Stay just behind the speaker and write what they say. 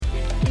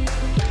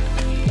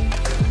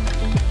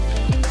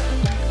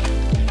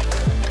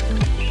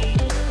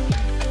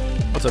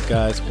What's up,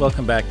 guys?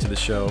 Welcome back to the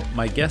show.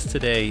 My guest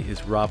today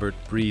is Robert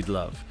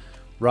Breedlove.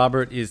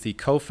 Robert is the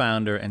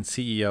co-founder and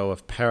CEO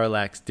of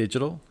Parallax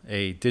Digital,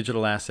 a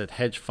digital asset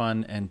hedge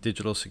fund and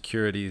digital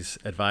securities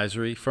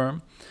advisory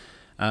firm.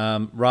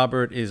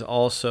 Robert is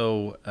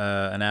also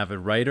an avid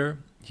writer.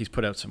 He's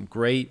put out some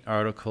great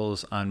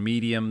articles on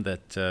Medium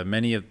that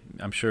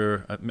I'm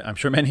sure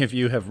many of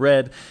you have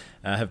read,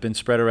 have been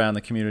spread around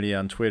the community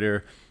on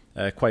Twitter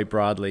quite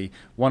broadly.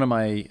 One of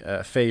my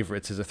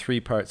favorites is a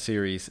 3-part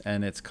series,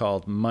 and it's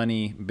called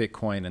Money,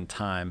 Bitcoin, and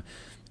Time.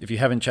 If you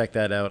haven't checked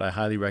that out, I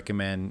highly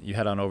recommend you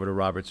head on over to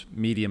Robert's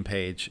Medium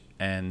page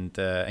and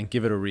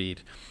give it a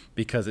read,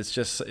 because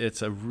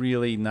it's a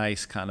really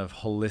nice kind of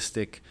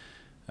holistic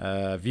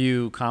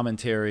view,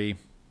 commentary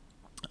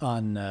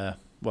on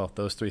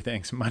those 3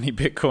 things: money,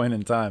 Bitcoin,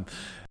 and time.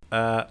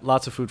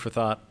 Lots of food for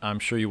thought. I'm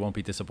sure you won't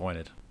be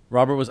disappointed.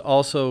 Robert was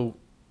also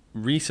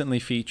recently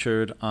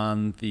featured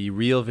on the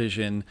Real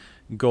Vision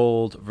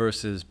Gold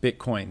versus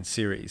Bitcoin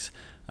series.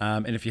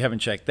 And if you haven't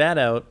checked that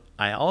out,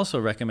 I also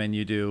recommend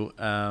you do,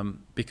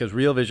 because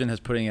Real Vision has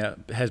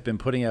been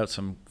putting out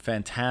some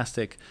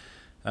fantastic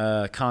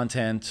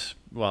content,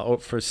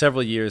 for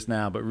several years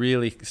now, but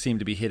really seem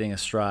to be hitting a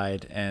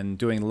stride and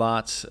doing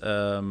lots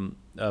of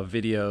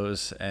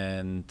videos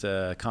and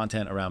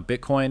content around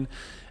Bitcoin.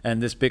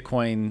 And this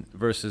Bitcoin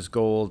versus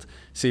gold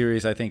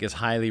series, I think, is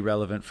highly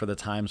relevant for the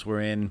times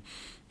we're in.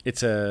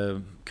 It's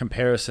a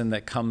comparison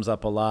that comes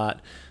up a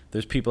lot.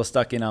 There's people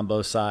stuck in on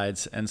both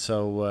sides. And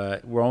so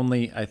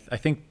I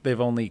think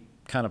they've only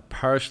kind of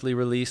partially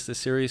released the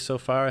series so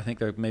far. I think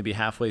they're maybe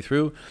halfway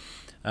through.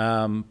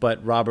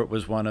 But Robert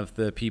was one of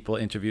the people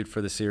interviewed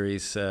for the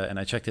series, and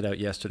I checked it out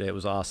yesterday. It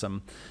was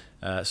awesome.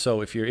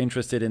 So if you're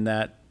interested in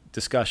that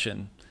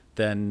discussion,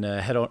 then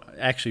head on.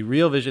 Actually,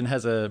 Real Vision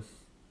has a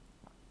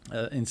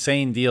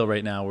insane deal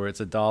right now where it's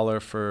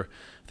 $1 for,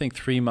 I think,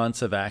 3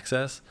 months of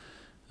access.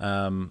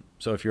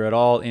 So if you're at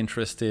all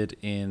interested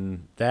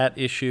in that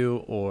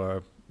issue,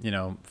 or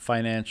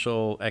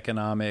financial,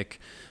 economic,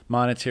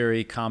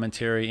 monetary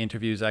commentary,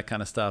 interviews, that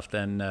kind of stuff,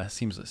 then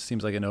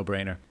seems like a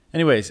no-brainer.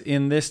 Anyways,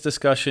 in this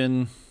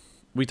discussion,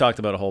 we talked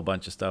about a whole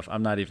bunch of stuff.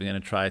 I'm not even going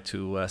to try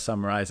to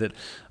summarize it.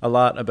 A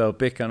lot about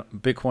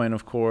Bitcoin,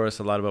 of course,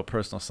 a lot about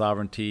personal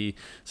sovereignty,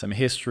 some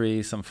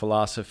history, some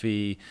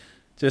philosophy,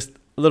 just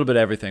a little bit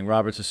of everything.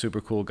 Robert's a super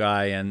cool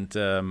guy, and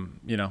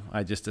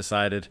I just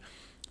decided,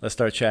 let's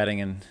start chatting,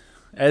 and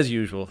as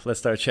usual, let's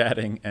start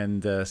chatting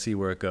and see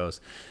where it goes.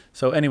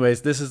 So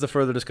anyways, this is the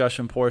further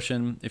discussion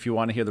portion. If you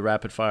want to hear the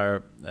rapid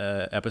fire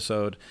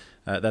episode,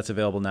 that's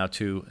available now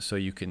too, so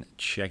you can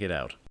check it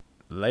out.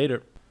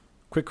 Later.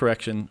 Quick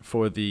correction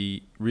for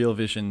the Real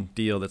Vision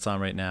deal that's on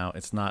right now.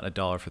 It's not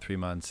 $1 for 3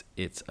 months.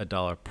 It's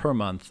 $1 per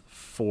month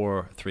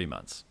for 3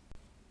 months.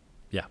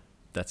 Yeah,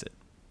 that's it.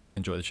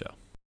 Enjoy the show.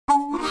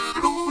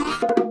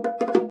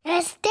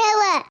 Let's do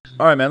it.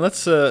 All right, man.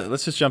 Let's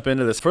just jump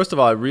into this. First of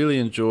all, I really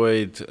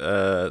enjoyed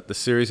the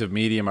series of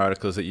Medium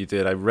articles that you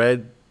did. I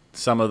read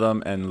some of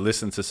them and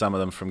listened to some of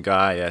them from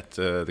Guy at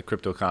the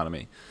Crypto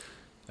Economy,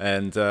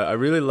 and I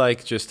really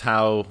like just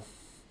how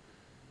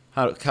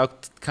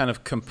kind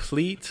of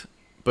complete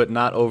but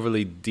not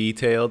overly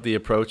detailed the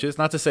approach is.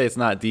 Not to say it's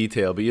not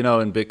detailed, but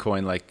in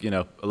Bitcoin,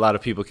 a lot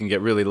of people can get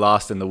really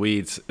lost in the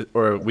weeds,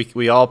 or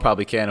we all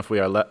probably can if we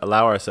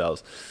allow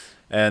ourselves.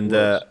 And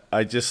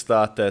I just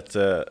thought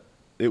that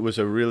it was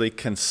a really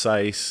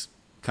concise,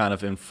 kind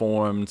of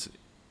informed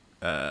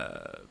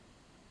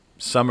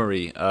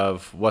summary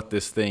of what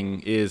this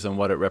thing is and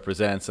what it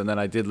represents. And then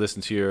I did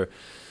listen to your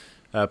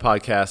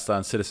podcast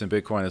on Citizen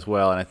Bitcoin as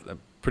well, and I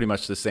pretty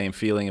much the same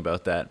feeling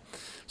about that.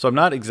 So I'm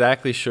not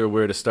exactly sure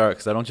where to start,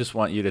 because I don't just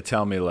want you to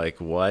tell me,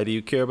 why do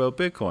you care about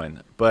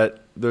Bitcoin?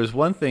 But there's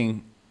one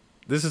thing.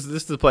 This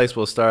is the place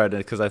we'll start,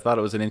 because I thought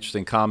it was an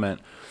interesting comment.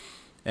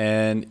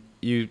 And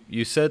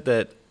you said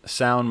that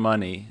sound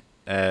money,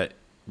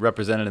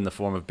 represented in the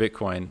form of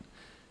Bitcoin,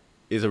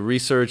 is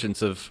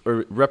represents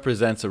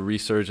a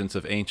resurgence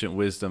of ancient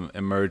wisdom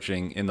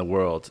emerging in the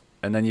world.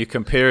 And then you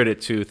compared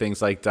it to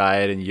things like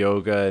diet and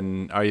yoga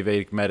and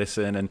Ayurvedic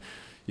medicine, and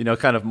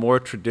kind of more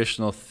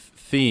traditional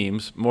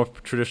themes, more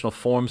traditional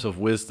forms of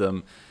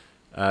wisdom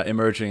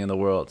emerging in the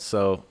world.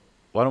 So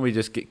why don't we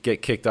just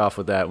get kicked off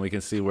with that, and we can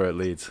see where it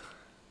leads.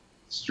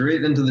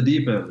 Straight into the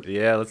deep end.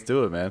 Yeah, let's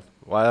do it, man.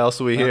 Why else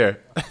are we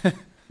here?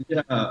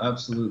 Yeah,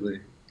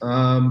 absolutely.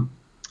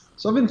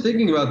 So I've been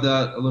thinking about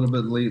that a little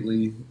bit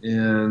lately,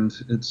 and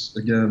it's,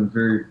 again,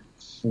 very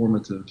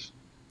formative.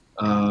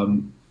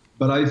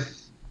 But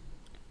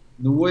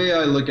the way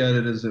I look at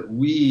it is that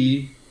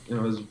we,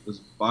 as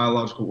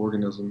biological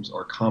organisms,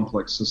 are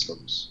complex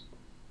systems.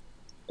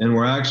 And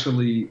we're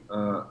actually,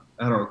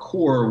 at our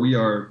core, we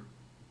are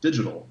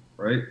digital,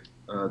 right?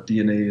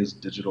 DNA is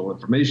digital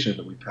information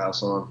that we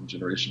pass on from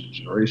generation to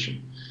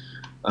generation.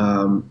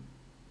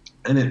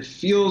 And it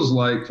feels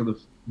like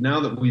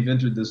now that we've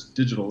entered this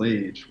digital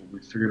age, where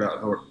we've figured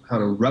out how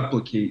to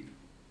replicate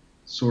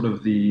sort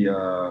of the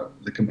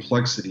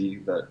complexity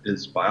that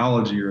is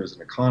biology, or as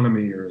an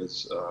economy, or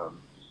as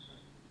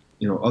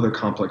other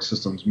complex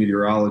systems,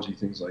 meteorology,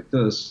 things like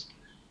this,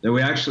 that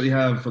we actually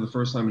have, for the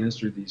first time in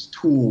history, these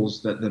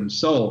tools that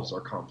themselves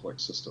are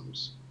complex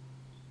systems.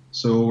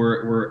 So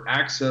we're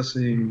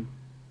accessing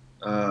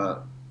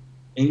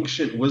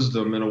ancient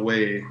wisdom in a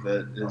way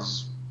that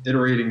is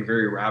iterating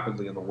very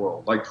rapidly in the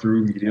world, like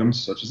through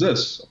mediums such as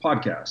this, a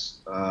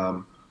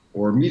podcast,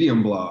 or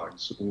Medium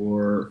blogs,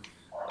 or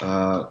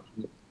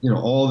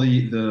all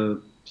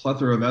the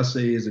plethora of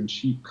essays and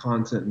cheap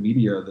content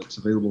media that's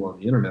available on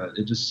the internet.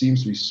 It just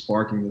seems to be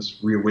sparking this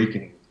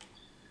reawakening,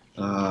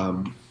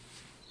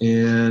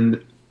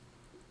 and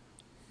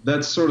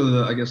that's sort of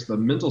I guess the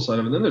mental side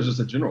of it. And then there's just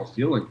a general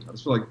feeling. I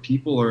just feel like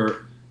people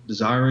are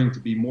desiring to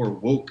be more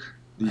woke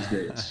these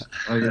days.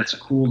 Like, it's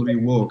cool to be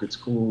woke. It's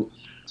cool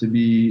to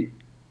be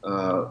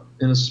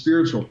in a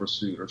spiritual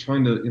pursuit, or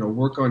trying to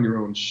work on your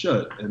own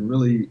shit and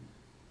really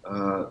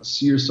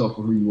see yourself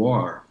for who you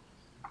are.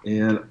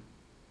 And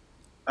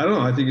I don't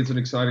know. I think it's an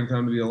exciting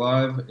time to be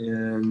alive,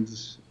 and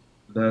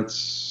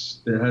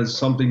it has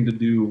something to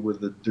do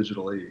with the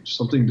digital age,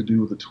 something to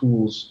do with the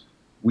tools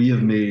we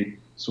have made,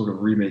 sort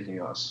of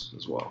remaking us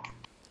as well.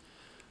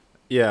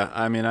 Yeah,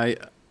 I mean, I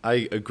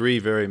agree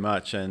very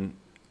much, and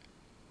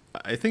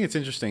I think it's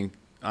interesting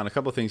on a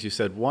couple of things you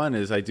said. One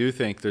is, I do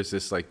think there's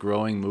this like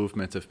growing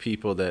movement of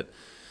people that,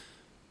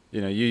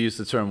 you use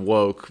the term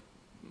woke,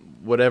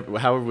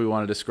 however we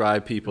want to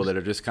describe people that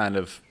are just kind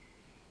of,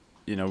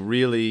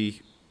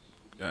 really,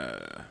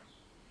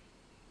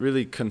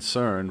 really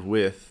concerned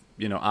with,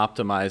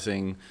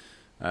 optimizing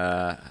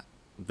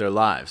their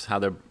lives, how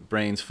their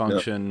brains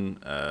function,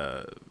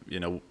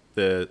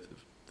 the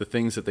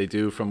things that they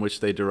do from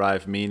which they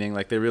derive meaning.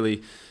 Like, they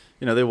really,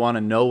 they want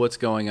to know what's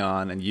going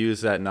on and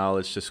use that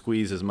knowledge to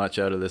squeeze as much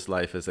out of this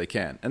life as they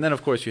can. And then,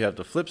 of course, you have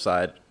the flip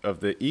side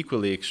of the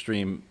equally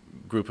extreme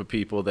group of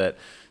people that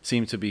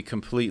seem to be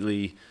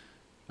completely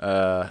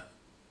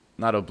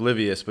not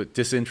oblivious, but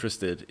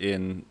disinterested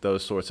in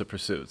those sorts of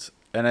pursuits.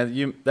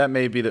 And that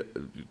may be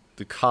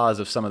the cause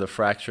of some of the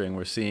fracturing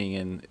we're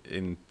seeing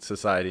in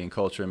society and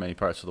culture in many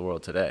parts of the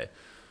world today.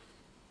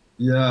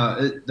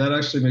 Yeah, that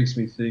actually makes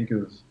me think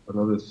of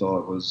another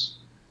thought, was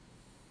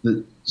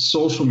that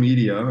social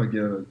media,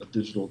 again, a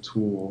digital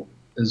tool,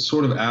 is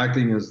sort of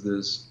acting as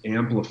this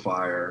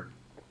amplifier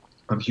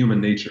of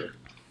human nature.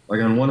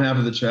 Like, on one half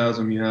of the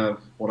chasm, you have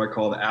what I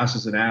call the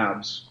asses and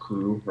abs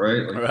crew,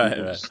 right? Like,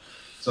 right.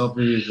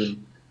 Selfies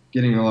and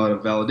getting a lot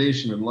of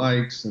validation and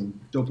likes and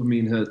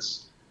dopamine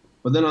hits.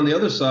 But then on the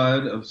other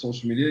side of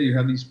social media, you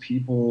have these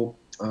people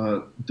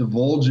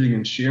divulging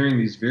and sharing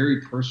these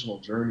very personal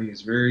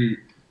journeys, very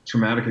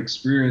traumatic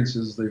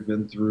experiences they've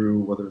been through,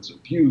 whether it's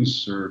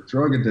abuse or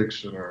drug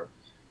addiction or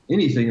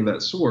anything of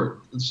that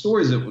sort. The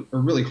stories that are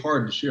really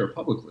hard to share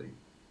publicly,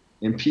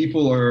 and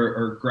people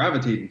are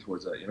gravitating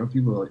towards that.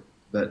 People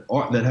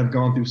that have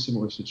gone through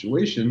similar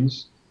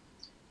situations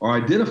are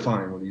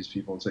identifying with these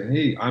people and saying,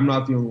 "Hey, I'm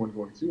not the only one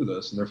going through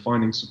this," and they're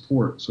finding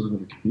support sort of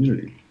in the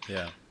community.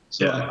 Yeah.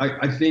 So yeah.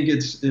 I think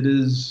it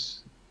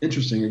is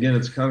interesting. Again,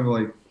 it's kind of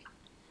like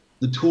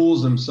the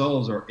tools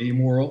themselves are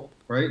amoral,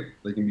 right?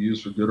 They can be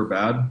used for good or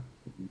bad.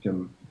 You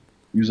can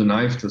use a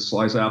knife to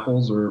slice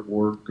apples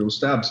or go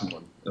stab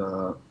someone.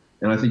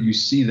 And I think you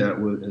see that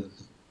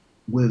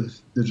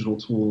with digital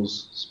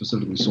tools,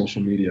 specifically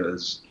social media,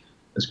 is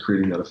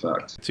creating that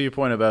effect. To your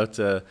point about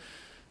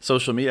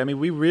social media, I mean,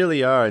 we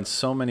really are in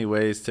so many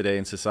ways today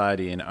in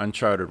society in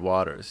uncharted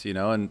waters,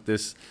 and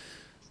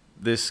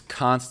this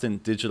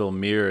constant digital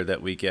mirror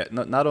that we get,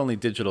 not only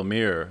digital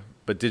mirror,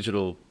 but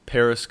digital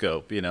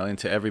periscope,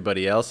 into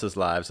everybody else's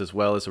lives, as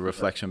well as a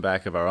reflection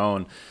back of our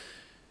own.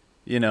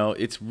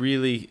 It's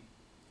really,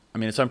 I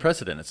mean, it's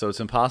unprecedented. So it's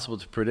impossible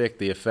to predict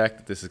the effect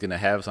that this is going to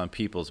have on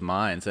people's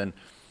minds. And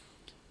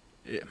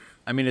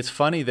I mean, it's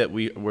funny that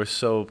we're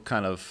so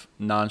kind of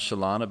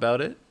nonchalant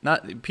about it.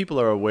 People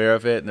are aware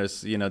of it, and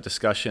there's,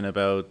 discussion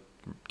about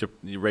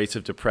rates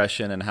of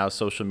depression and how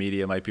social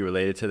media might be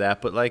related to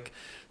that. But like,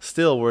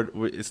 still,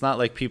 it's not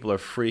like people are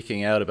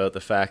freaking out about the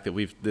fact that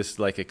we've this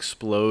like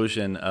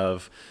explosion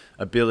of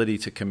ability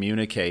to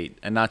communicate,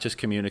 and not just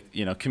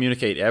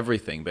communicate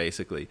everything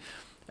basically,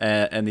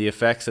 and the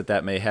effects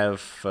that may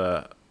have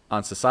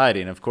on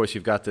society. And of course,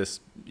 you've got this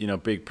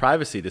big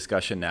privacy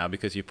discussion now,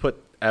 because you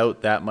put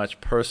out that much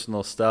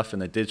personal stuff in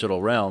the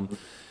digital realm,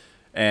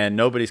 and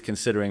nobody's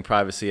considering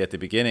privacy at the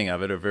beginning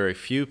of it, or very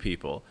few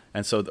people.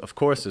 And so, of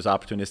course, there's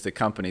opportunistic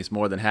companies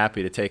more than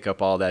happy to take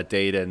up all that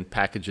data and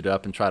package it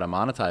up and try to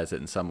monetize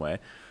it in some way.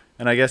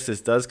 And I guess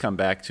this does come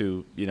back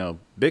to,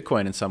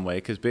 Bitcoin in some way,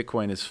 because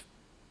Bitcoin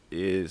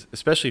is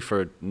especially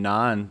for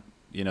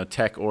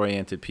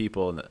tech-oriented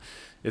people,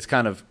 it's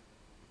kind of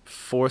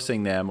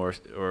forcing them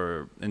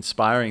or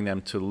inspiring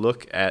them to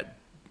look at,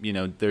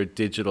 their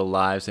digital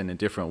lives in a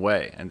different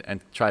way,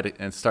 and try to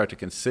and start to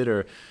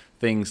consider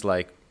things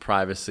like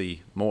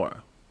privacy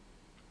more.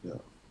 Yeah.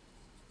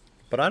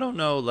 But I don't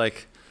know,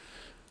 like,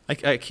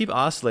 I keep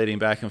oscillating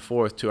back and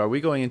forth to, are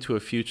we going into a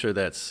future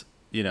that's,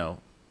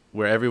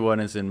 where everyone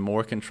is in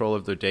more control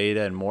of their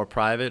data and more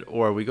private,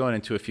 or are we going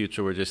into a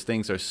future where just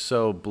things are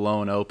so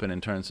blown open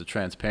in terms of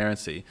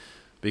transparency,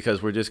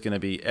 because we're just going to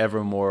be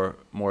ever more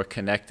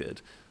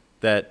connected,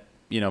 that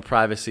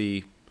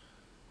privacy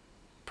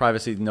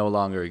no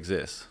longer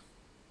exists.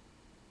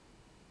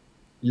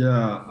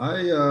 Yeah,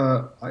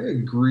 I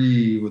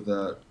agree with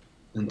that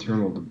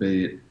internal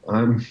debate.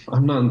 I'm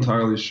not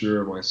entirely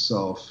sure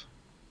myself.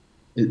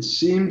 It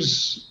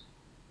seems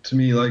to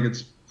me like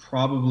it's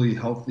probably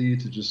healthy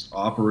to just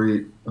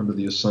operate under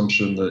the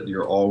assumption that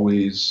you're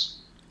always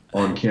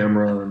on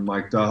camera and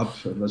mic'd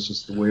up, and that's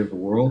just the way of the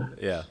world.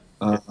 Yeah.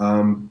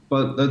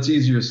 But that's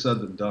easier said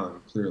than done,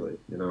 clearly.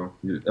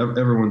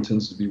 Everyone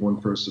tends to be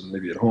one person,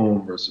 maybe at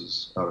home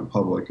versus out in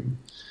public, and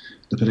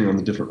depending on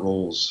the different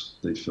roles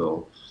they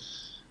fill.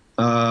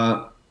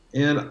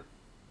 And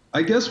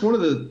I guess one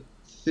of the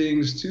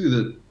things too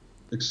that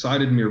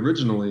excited me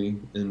originally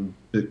in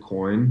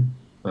Bitcoin,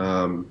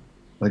 um,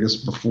 I guess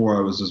before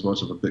I was as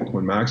much of a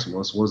Bitcoin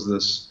maximalist, was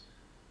this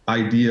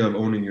idea of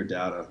owning your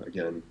data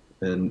again,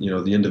 and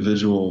the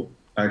individual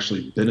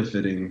actually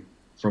benefiting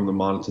from the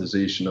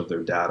monetization of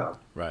their data.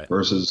 Right.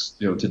 Versus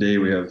today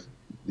we have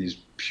these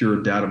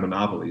pure data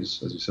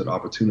monopolies, as you said,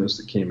 opportunists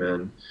that came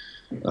in,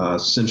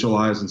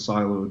 centralized and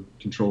siloed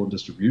control and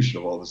distribution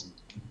of all this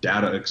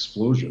data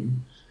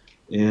explosion.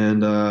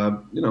 And,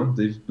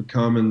 they've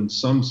become, in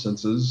some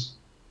senses,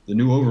 the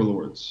new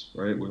overlords,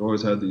 right? We've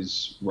always had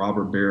these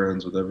robber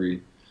barons with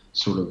every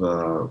sort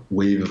of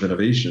wave of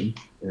innovation,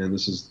 and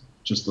this is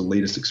just the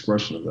latest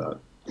expression of that.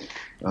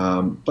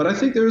 But I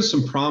think there is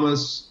some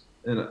promise,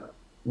 and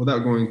without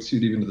going too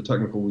deep into the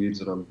technical weeds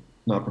that I'm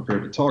not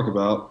prepared to talk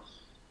about,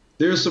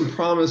 there's some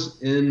promise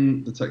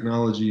in the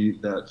technology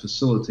that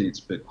facilitates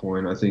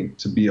Bitcoin, I think,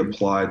 to be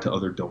applied to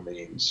other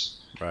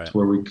domains, Right. to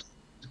where we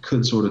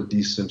could sort of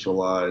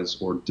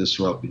decentralize or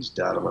disrupt these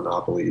data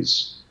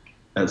monopolies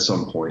at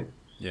some point.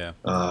 Yeah.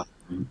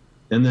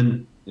 And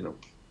then,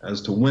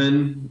 as to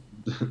when,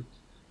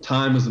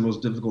 time is the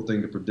most difficult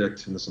thing to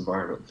predict in this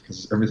environment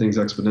because everything's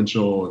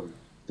exponential and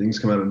things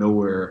come out of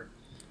nowhere,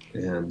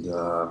 and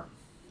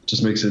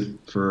just makes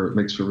for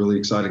really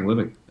exciting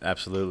living.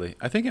 Absolutely.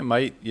 I think it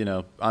might,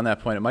 on that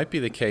point, it might be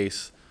the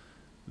case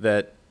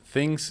that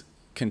things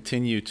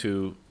continue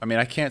to,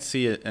 I can't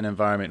see an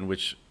environment in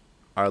which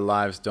our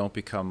lives don't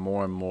become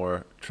more and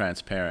more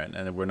transparent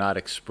and we're not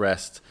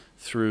expressed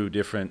through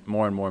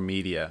more and more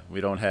media.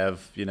 We don't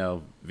have,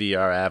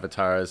 VR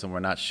avatars, and we're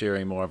not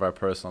sharing more of our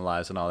personal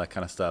lives and all that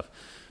kind of stuff.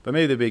 But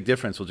maybe the big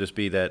difference will just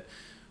be that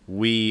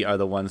we are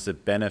the ones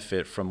that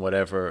benefit from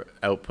whatever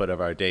output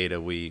of our data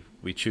we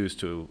choose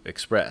to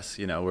express,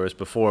 whereas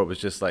before it was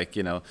just like,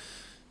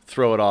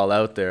 throw it all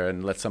out there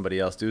and let somebody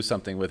else do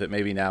something with it.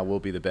 Maybe now we'll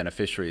be the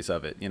beneficiaries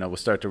of it. We're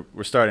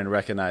starting to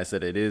recognize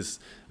that it is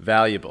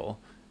valuable.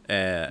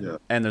 And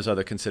there's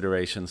other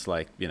considerations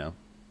like,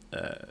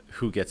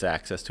 who gets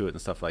access to it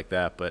and stuff like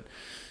that. But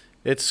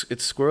it's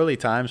squirrely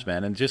times,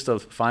 man. And just a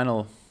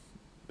final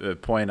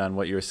point on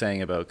what you were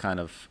saying about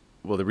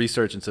the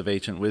resurgence of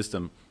ancient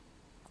wisdom.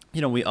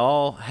 We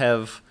all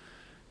have,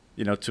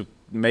 to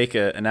make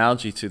an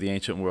analogy to the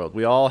ancient world,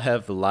 we all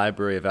have the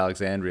Library of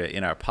Alexandria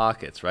in our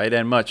pockets, right?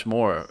 And much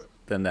more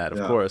than that,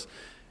 of course.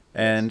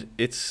 And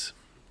it's,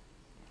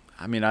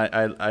 I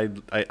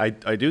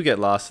do get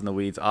lost in the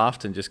weeds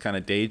often, just kind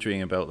of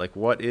daydreaming about like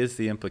what is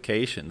the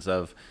implications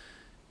of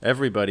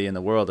everybody in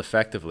the world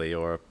effectively,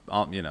 or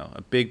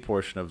a big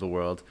portion of the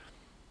world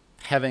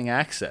having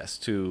access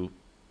to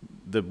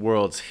the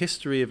world's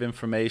history of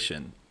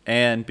information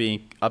and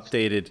being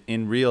updated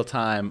in real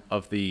time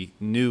of the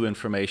new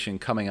information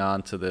coming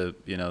onto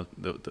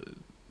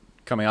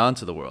coming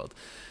onto the world.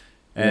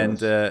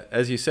 And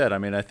as you said,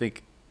 I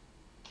think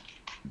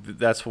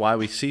that's why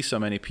we see so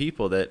many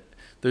people that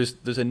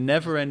there's a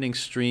never-ending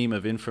stream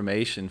of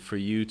information for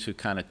you to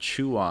kind of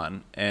chew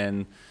on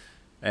and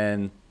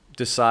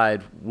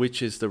decide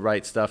which is the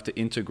right stuff to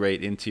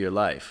integrate into your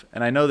life.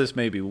 And I know this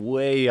may be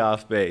way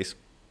off base,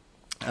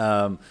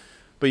 but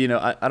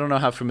I don't know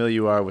how familiar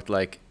you are with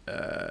like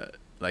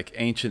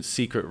ancient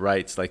secret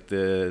rites, like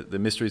the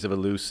mysteries of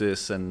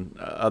Eleusis and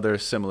other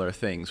similar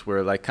things,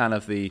 where like kind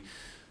of they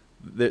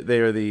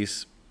are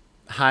these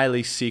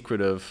highly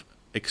secretive,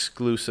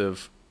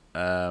 exclusive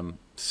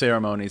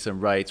ceremonies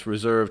and rites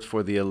reserved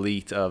for the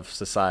elite of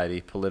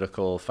society,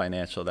 political,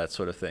 financial, that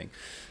sort of thing.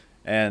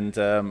 And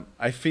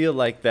I feel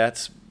like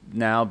that's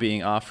now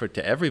being offered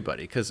to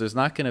everybody, because there's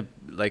not going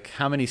to, like,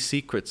 how many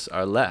secrets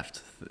are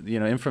left?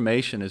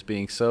 Information is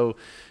being so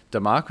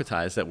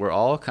democratized that we're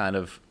all kind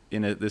of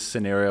in this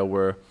scenario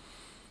where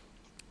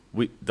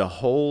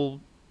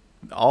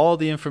all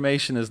the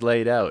information is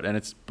laid out, and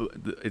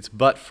it's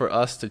but for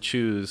us to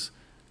choose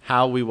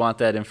how we want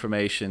that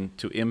information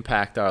to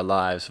impact our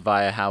lives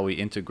via how we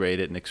integrate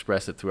it and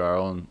express it through our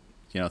own,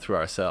 through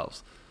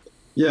ourselves.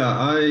 Yeah,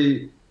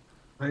 I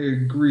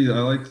agree. I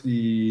like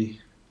the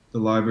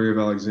Library of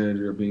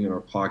Alexandria being in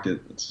our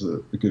pocket. It's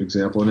a good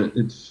example, and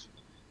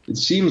it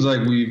seems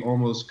like we've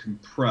almost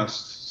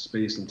compressed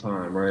space and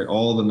time, right?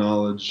 All the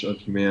knowledge of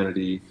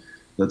humanity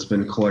that's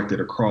been collected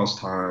across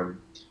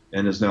time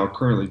and is now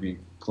currently being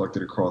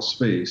collected across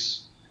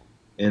space,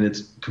 and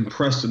it's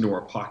compressed into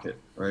our pocket,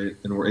 right?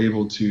 And we're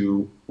able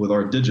to, with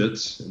our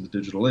digits in the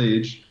digital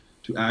age,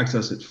 to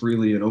access it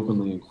freely and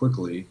openly and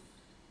quickly.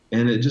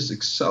 And it just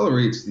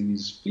accelerates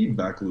these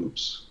feedback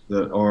loops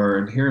that are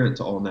inherent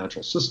to all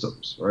natural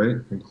systems, right?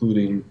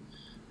 Including,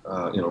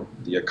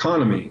 the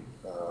economy,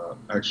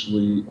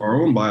 actually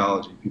our own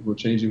biology. People are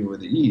changing the way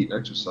they eat,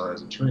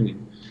 exercise, and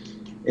train.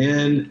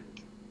 And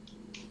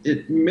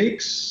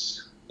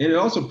and it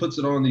also puts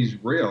it on these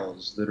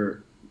rails that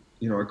are,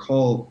 I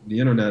call the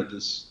internet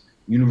this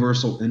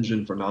universal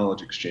engine for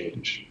knowledge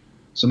exchange.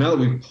 So now that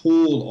we've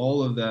pulled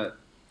all of that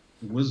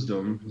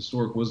wisdom,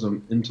 historic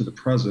wisdom, into the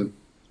present,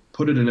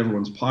 put it in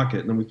everyone's pocket,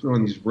 and then we put it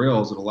on these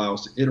rails that allow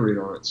us to iterate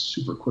on it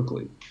super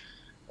quickly.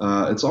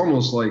 It's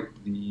almost like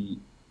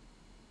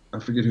I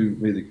forget who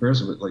made the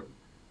comparison, but like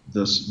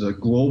the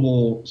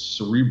global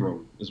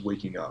cerebrum is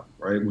waking up,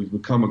 right? We've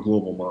become a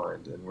global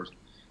mind, and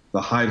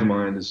the hive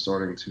mind is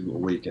starting to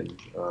awaken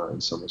in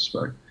some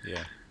respect.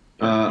 Yeah.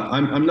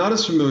 I'm not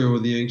as familiar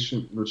with the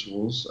ancient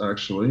rituals,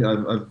 actually.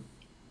 I've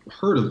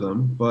heard of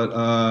them, but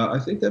I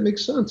think that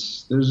makes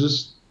sense.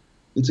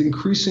 It's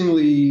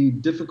increasingly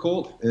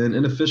difficult and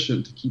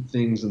inefficient to keep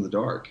things in the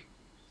dark.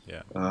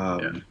 Yeah.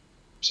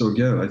 So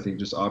again, I think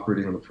just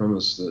operating on the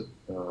premise that,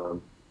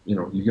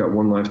 you've got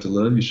one life to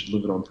live, you should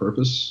live it on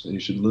purpose, and you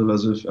should live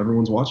as if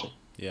everyone's watching.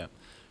 Yeah.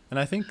 And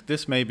I think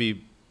this may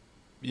be,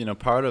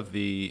 part of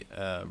the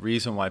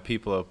reason why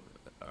people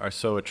are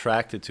so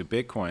attracted to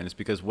Bitcoin is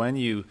because when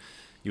you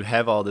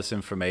have all this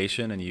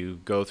information and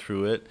you go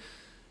through it,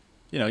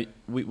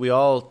 we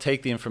all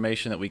take the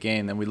information that we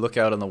gain, then we look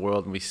out in the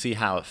world and we see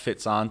how it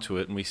fits onto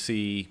it, and we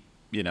see,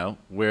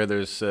 where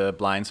there's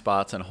blind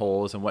spots and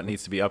holes and what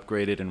needs to be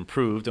upgraded and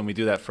improved, and we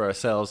do that for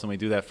ourselves and we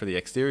do that for the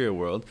exterior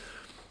world.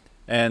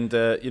 And,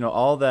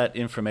 all that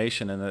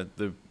information and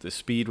the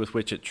speed with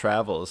which it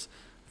travels,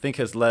 I think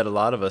has led a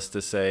lot of us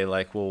to say,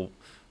 like, well,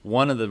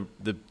 one of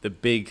the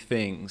big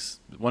things,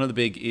 one of the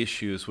big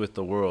issues with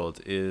the world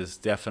is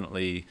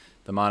definitely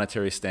the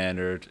monetary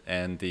standard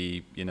and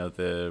the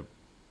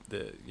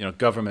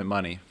government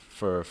money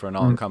for an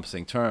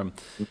all-encompassing term.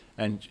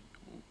 And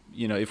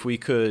if we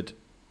could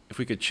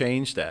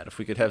change that, if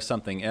we could have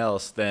something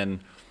else, then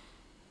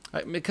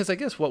because I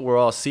guess what we're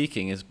all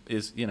seeking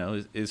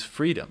is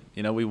freedom.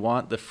 We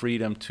want the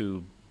freedom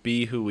to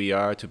be who we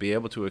are, to be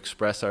able to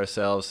express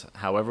ourselves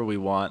however we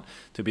want,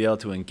 to be able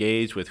to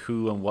engage with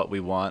who and what we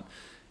want.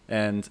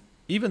 And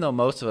even though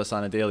most of us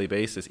on a daily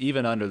basis,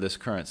 even under this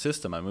current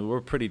system, I mean,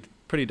 we're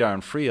pretty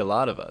darn free, a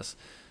lot of us.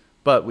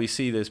 But we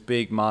see this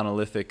big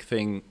monolithic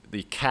thing,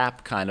 the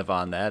cap kind of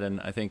on that.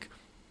 And I think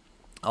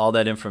all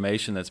that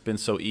information that's been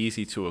so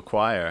easy to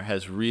acquire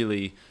has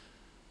really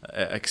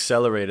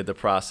accelerated the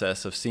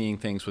process of seeing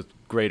things with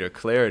greater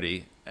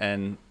clarity.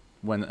 And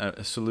when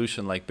a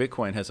solution like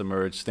Bitcoin has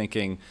emerged,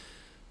 thinking,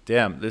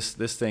 damn, this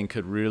thing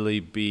could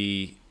really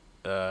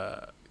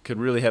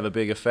have a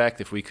big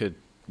effect if we could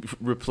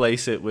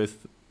replace it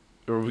with,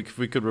 or if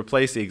we could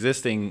replace the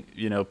existing,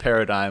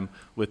 paradigm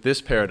with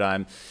this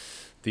paradigm.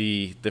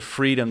 The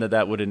freedom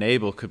that would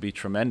enable could be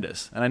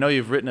tremendous. And I know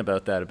you've written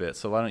about that a bit,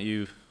 so why don't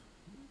you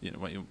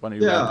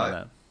wrap on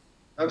that?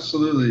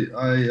 Absolutely.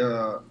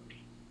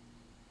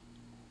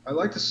 I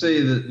like to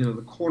say that,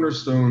 the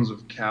cornerstones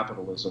of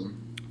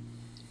capitalism,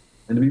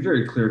 and to be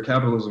very clear,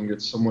 capitalism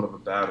gets somewhat of a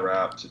bad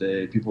rap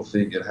today. People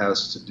think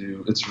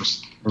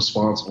it's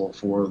responsible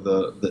for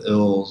the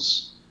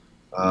ills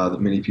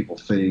that many people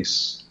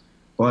face,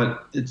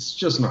 but it's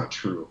just not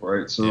true,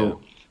 right?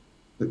 So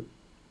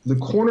the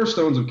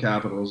cornerstones of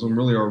capitalism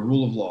really are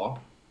rule of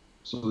law,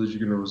 so that you're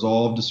going to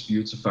resolve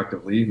disputes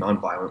effectively,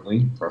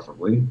 non-violently,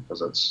 preferably, because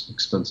that's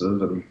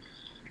expensive and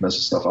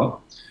messes stuff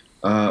up.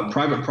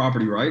 Private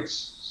property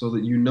rights, so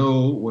that you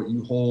know what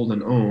you hold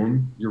and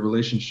own. Your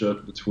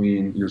relationship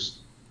between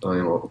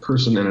a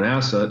person and an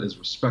asset is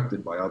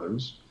respected by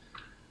others.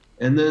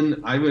 And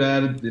then I would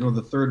add,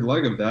 the third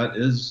leg of that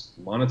is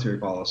monetary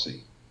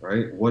policy,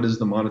 right? What is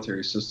the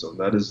monetary system?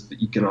 That is the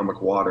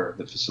economic water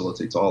that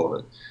facilitates all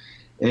of it.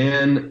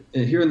 And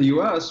here in the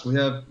U.S., we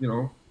have,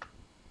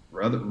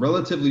 rather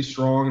relatively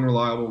strong and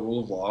reliable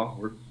rule of law.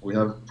 We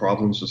have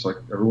problems just like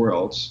everywhere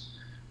else.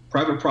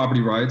 Private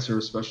property rights are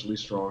especially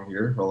strong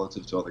here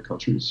relative to other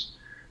countries.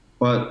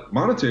 But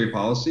monetary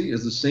policy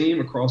is the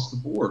same across the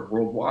board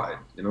worldwide.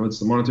 It's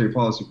the monetary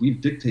policy we've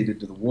dictated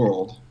to the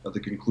world at the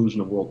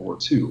conclusion of World War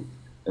II.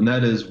 And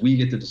that is, we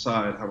get to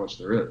decide how much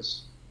there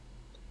is.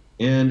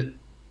 And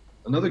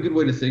another good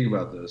way to think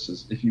about this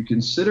is, if you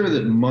consider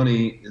that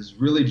money is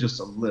really just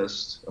a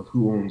list of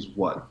who owns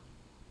what,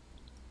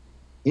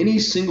 any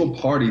single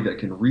party that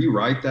can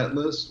rewrite that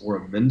list or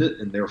amend it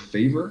in their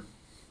favor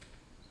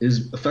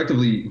is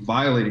effectively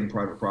violating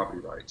private property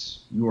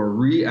rights. You are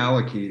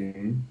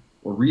reallocating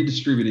or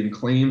redistributing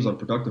claims on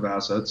productive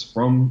assets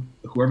from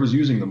whoever's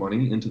using the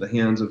money into the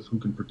hands of who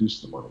can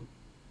produce the money.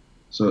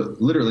 So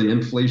literally,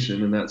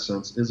 inflation in that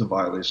sense is a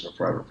violation of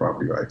private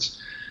property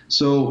rights.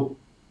 So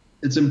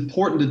it's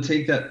important to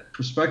take that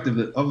perspective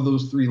that of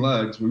those three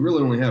legs, we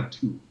really only have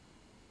two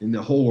in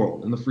the whole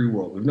world, in the free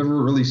world. We've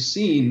never really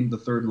seen the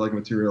third leg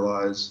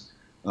materialize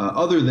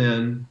other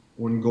than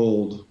when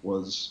gold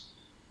was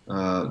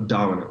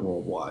dominant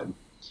worldwide.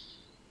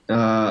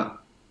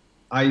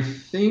 I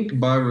think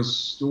by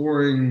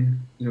restoring,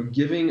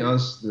 giving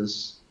us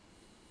this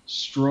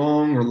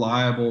strong,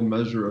 reliable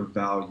measure of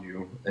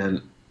value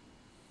and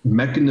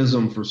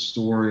mechanism for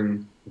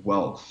storing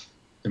wealth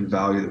and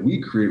value that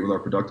we create with our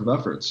productive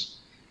efforts,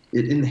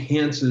 it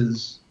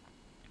enhances,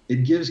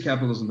 it gives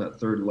capitalism that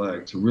third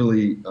leg to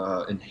really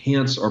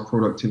enhance our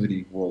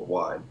productivity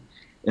worldwide.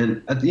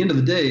 And at the end of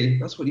the day,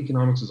 that's what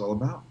economics is all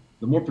about.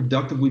 The more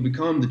productive we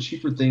become, the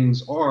cheaper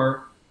things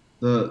are,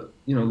 the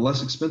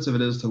less expensive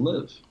it is to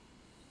live.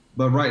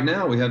 But right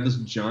now we have this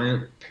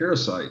giant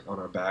parasite on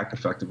our back,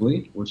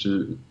 effectively, which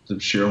are the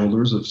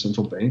shareholders of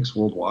central banks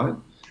worldwide,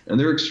 and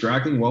they're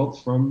extracting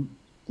wealth from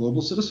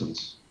global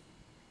citizens.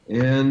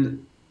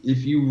 And if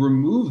you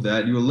remove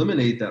that, you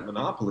eliminate that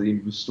monopoly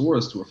and restore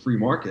us to a free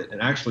market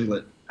and actually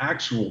let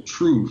actual,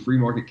 true free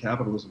market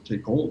capitalism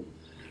take hold,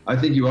 I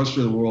think you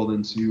usher the world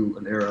into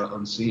an era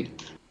unseen.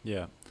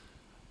 Yeah.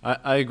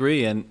 I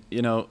agree. And,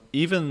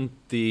 even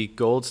the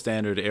gold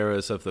standard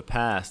eras of the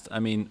past, I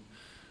mean,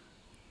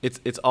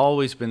 it's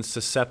always been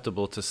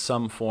susceptible to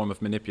some form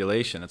of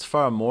manipulation. It's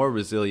far more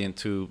resilient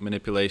to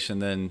manipulation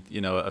than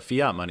a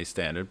fiat money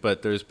standard.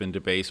 But there's been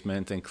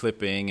debasement and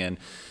clipping, and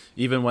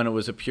even when it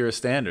was a pure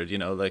standard,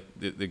 like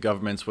the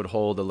governments would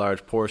hold a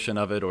large portion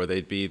of it, or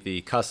they'd be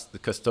the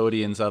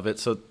custodians of it.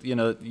 So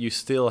you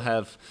still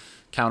have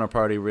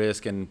counterparty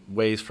risk and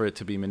ways for it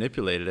to be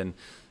manipulated. And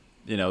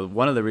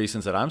one of the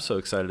reasons that I'm so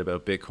excited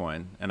about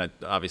Bitcoin, and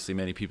obviously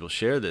many people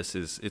share this,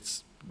 is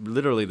it's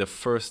literally the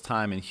first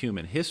time in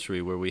human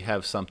history where we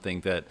have something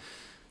that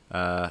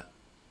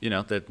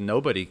that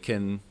nobody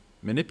can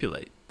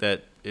manipulate,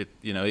 that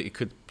it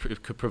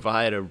could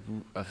provide a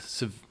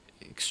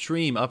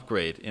extreme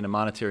upgrade in a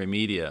monetary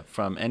media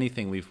from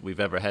anything we've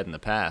ever had in the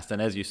past. And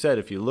as you said,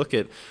 if you look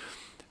at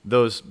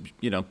those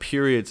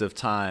periods of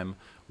time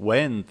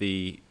when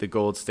the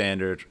gold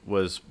standard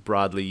was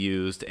broadly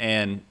used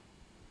and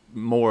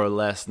more or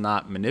less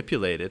not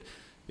manipulated,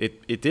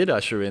 it did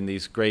usher in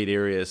these great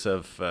areas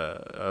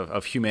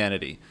of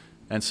humanity.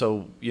 And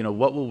so,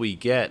 what will we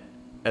get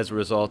as a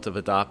result of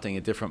adopting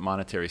a different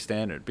monetary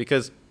standard?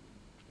 Because,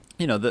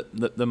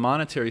 the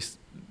monetary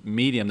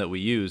medium that we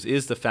use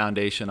is the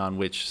foundation on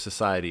which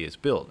society is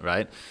built,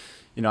 right?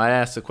 I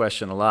ask the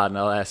question a lot, and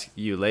I'll ask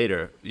you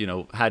later,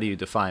 how do you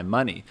define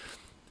money?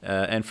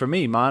 And for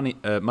me,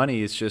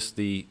 money is just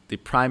the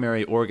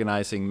primary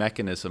organizing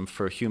mechanism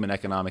for human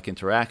economic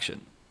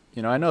interaction.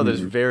 I know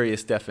there's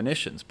various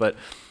definitions, but,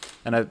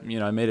 and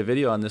I made a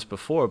video on this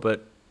before,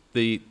 but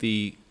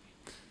the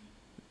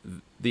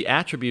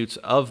attributes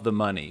of the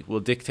money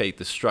will dictate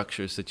the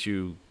structures that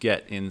you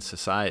get in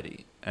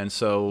society. And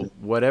so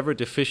whatever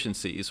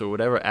deficiencies or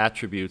whatever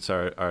attributes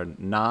are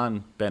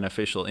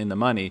non-beneficial in the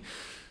money,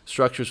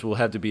 structures will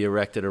have to be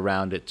erected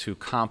around it to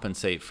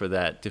compensate for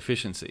that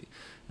deficiency.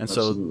 And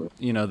Absolutely.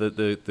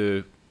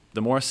 so,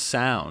 the more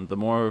sound, the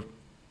more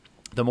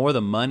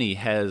the money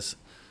has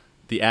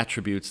the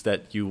attributes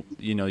that you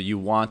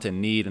want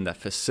and need and that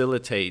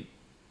facilitate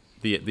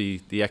the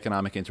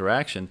economic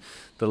interaction,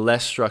 the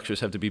less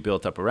structures have to be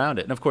built up around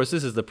it. And of course,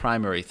 this is the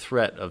primary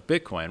threat of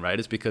Bitcoin, right?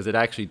 Is because it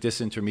actually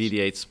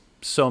disintermediates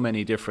so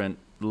many different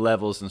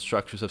levels and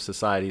structures of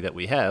society that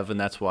we have, and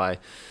that's why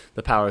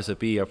the powers that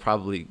be are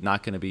probably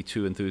not going to be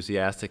too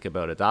enthusiastic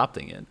about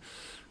adopting it.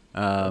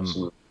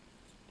 Absolutely.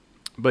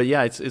 But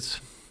yeah,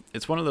 it's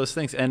one of those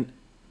things. And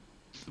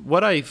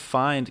what I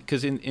find,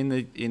 because in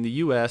the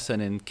U.S.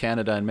 and in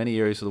Canada and many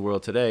areas of the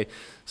world today,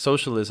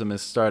 socialism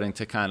is starting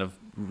to kind of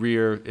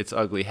rear its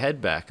ugly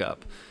head back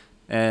up.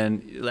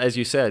 And as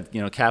you said,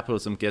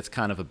 capitalism gets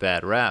kind of a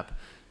bad rap.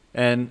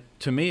 And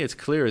to me, it's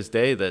clear as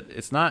day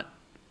that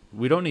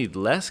we don't need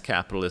less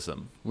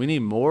capitalism. We need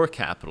more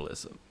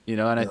capitalism.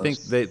 And I think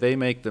they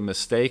make the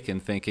mistake in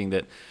thinking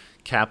that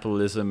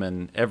capitalism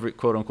and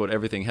quote unquote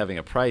everything having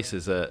a price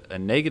is a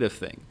negative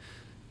thing.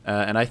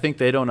 And I think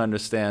they don't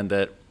understand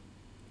that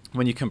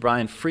when you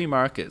combine free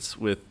markets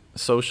with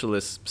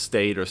socialist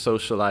state or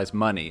socialized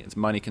money, it's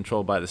money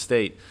controlled by the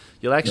state,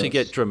 you'll actually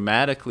get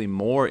dramatically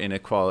more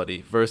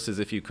inequality versus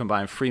if you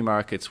combine free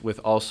markets with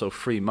also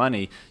free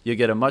money, you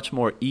get a much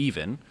more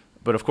even,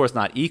 but of course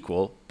not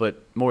equal,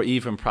 but more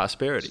even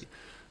prosperity.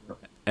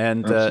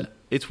 And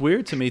it's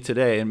weird to me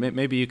today, and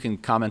maybe you can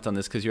comment on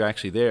this because you're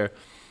actually there.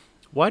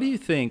 Why do you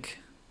think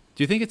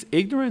it's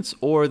ignorance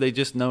or they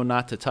just know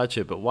not to touch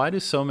it? But why do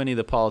so many of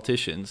the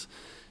politicians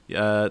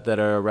that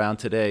are around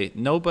today,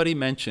 nobody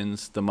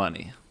mentions the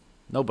money?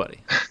 Nobody.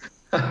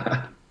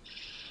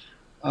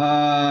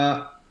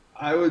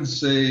 I would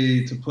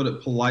say, to put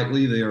it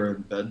politely, they are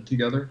in bed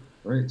together,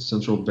 right?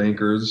 Central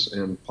bankers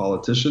and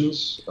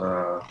politicians.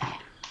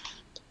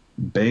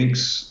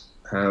 Banks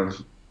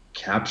have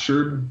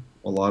captured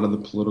a lot of the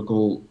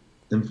political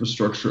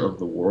infrastructure of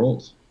the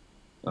world.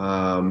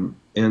 And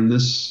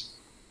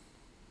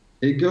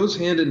it goes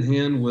hand in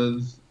hand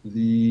with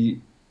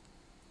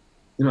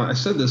I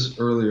said this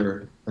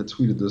earlier, I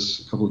tweeted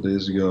this a couple of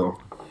days ago.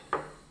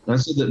 And I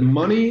said that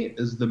money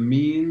is the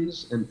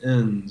means and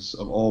ends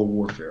of all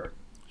warfare.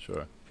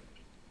 Sure.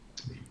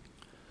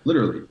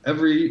 Literally,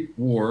 every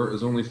war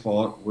is only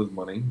fought with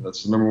money.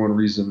 That's the number one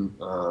reason.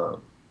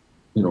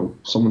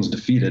 Someone's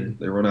defeated,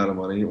 they run out of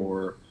money,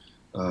 or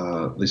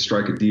they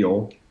strike a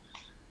deal.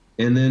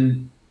 And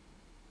then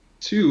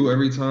two,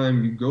 every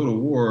time you go to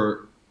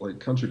war, like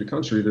country to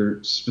country,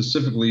 they're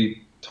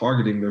specifically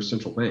targeting their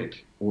central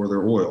bank or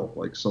their oil,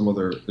 like some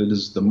other. It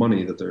is the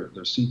money that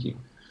they're seeking.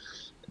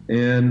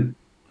 And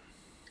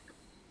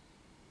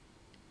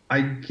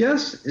I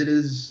guess it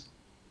is.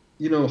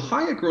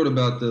 Hayek wrote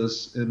about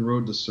this in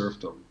Road to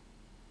Serfdom.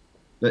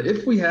 That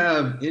if we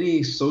have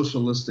any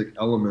socialistic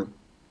element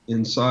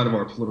inside of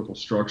our political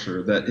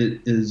structure, that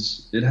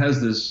it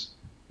has this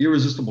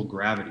irresistible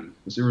gravity,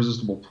 this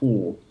irresistible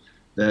pull,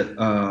 that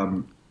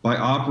by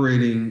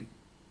operating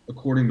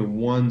according to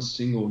one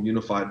single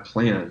unified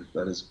plan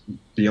that is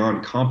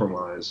beyond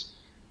compromise,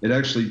 it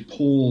actually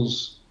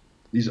pulls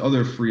these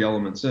other free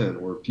elements in,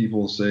 where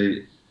people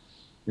say,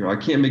 I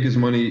can't make as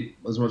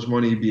much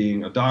money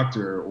being a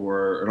doctor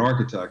or an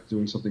architect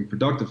doing something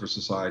productive for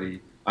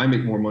society. I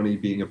make more money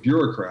being a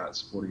bureaucrat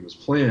supporting this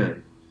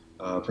plan,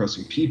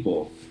 oppressing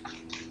people,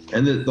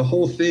 and the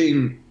whole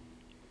thing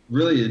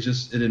really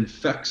it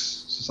infects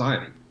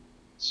society.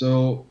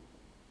 So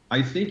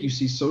I think you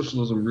see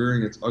socialism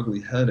rearing its ugly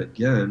head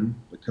again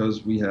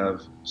because we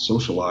have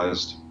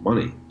socialized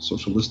money,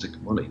 socialistic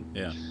money.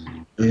 Yeah.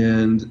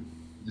 And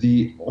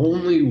the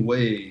only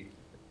way,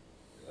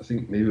 I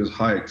think maybe it was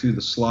Hayek too,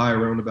 the sly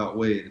roundabout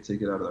way to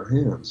take it out of their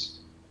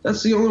hands.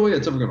 That's the only way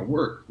it's ever going to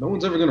work. No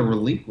one's ever going to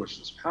relinquish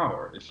this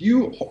power. If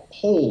you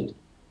hold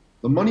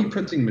the money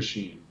printing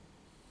machine,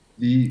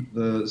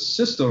 the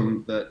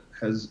system that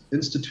has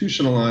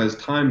institutionalized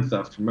time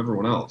theft from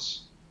everyone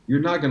else,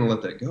 you're not going to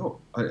let that go.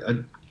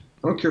 I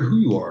don't care who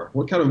you are,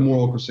 what kind of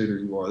moral crusader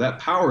you are. That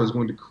power is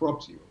going to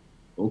corrupt you.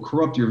 It will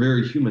corrupt your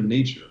very human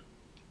nature.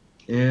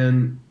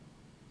 And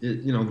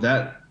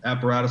that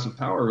apparatus of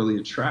power really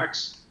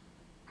attracts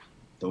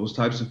those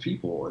types of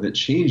people, and it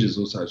changes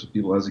those types of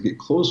people as they get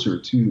closer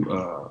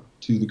to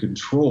the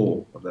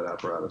control of that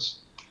apparatus.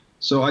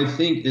 So I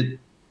think it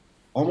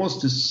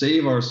almost to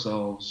save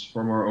ourselves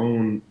from our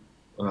own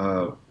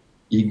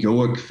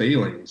egoic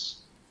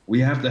failings, we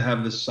have to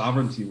have this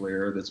sovereignty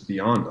layer that's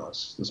beyond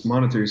us, this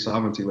monetary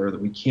sovereignty layer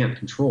that we can't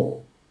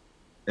control.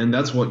 And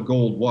that's what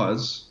gold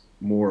was,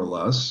 more or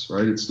less,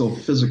 right? It's still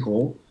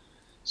physical.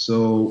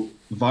 So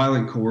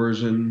violent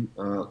coercion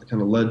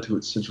kind of led to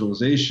its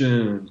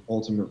centralization and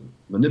ultimate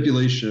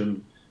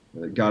manipulation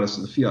that got us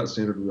to the fiat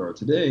standard we are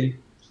today.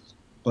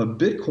 But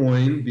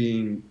Bitcoin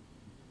being,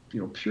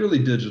 purely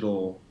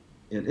digital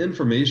and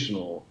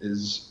informational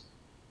is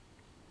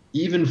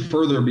even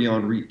further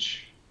beyond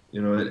reach.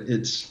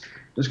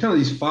 There's kind of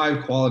these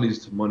 5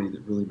 qualities to money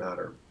that really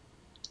matter.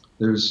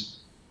 There's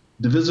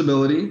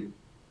divisibility,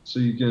 so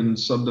you can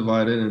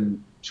subdivide it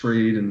and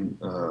trade and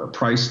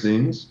price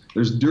things.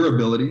 There's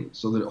durability,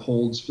 so that it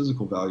holds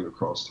physical value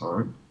across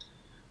time.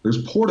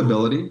 There's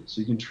portability, so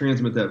you can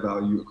transmit that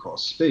value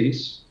across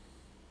space.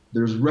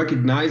 There's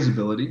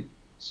recognizability,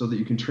 so that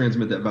you can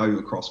transmit that value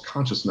across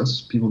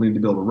consciousness. People need to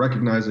be able to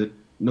recognize it,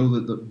 know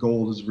that the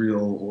gold is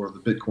real or the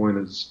Bitcoin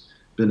has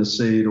been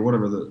assayed or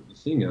whatever the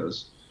thing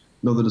is,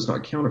 know that it's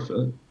not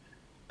counterfeit.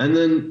 And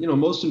then,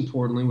 most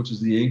importantly, which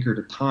is the anchor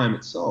to time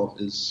itself,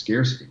 is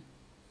scarcity.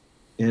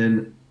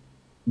 And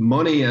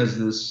money as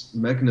this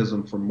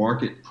mechanism for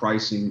market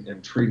pricing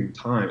and trading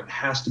time, it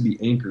has to be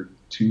anchored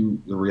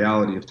to the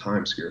reality of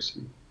time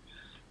scarcity.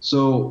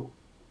 So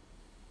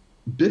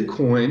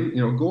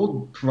Bitcoin,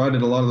 gold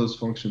provided a lot of those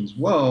functions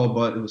well,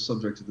 but it was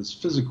subject to this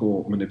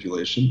physical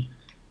manipulation.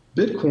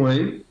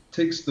 Bitcoin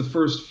takes the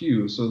first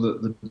few, so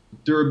the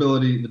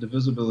durability, the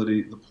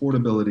divisibility, the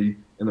portability,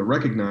 and the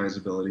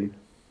recognizability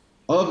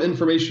of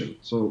information.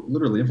 So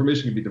literally,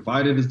 information can be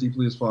divided as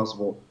deeply as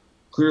possible.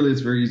 Clearly,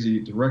 it's very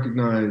easy to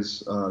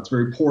recognize. It's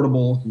very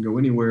portable, can go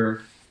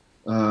anywhere,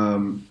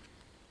 and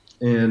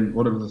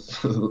whatever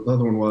the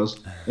other one was.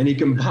 And he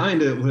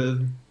combined it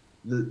with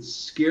the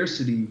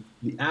scarcity,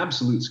 the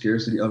absolute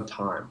scarcity of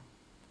time.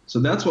 So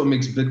that's what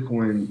makes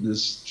Bitcoin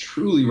this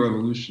truly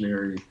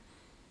revolutionary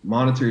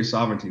monetary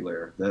sovereignty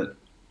layer that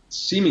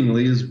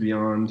seemingly is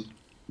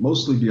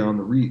mostly beyond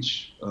the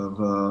reach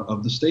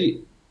of the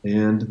state.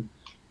 And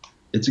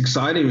it's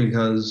exciting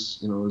because,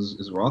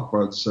 as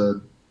Rothbard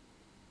said,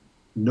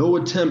 no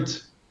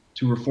attempt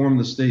to reform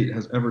the state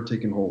has ever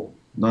taken hold.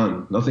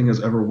 None. Nothing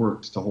has ever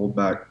worked to hold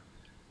back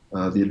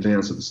the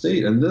advance of the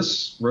state. And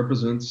this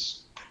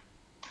represents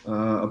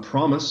a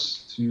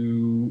promise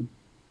to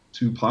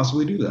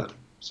possibly do that.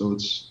 So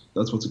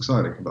that's what's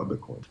exciting about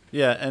Bitcoin.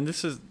 Yeah, and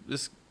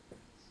this.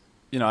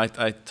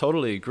 I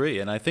totally agree,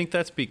 and I think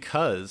that's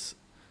because,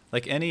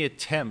 like, any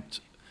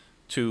attempt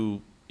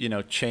to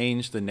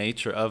change the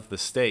nature of the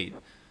state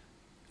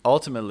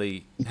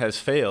ultimately has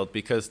failed,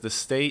 because the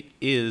state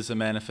is a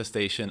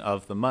manifestation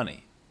of the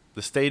money.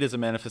 The state is a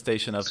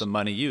manifestation of the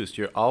money used.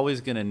 You're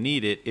always going to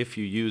need it if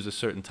you use a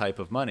certain type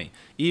of money.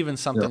 Even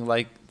something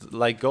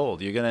like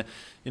gold, you're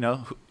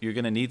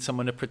gonna need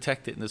someone to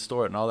protect it and to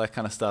store it and all that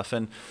kind of stuff.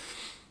 And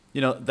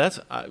that's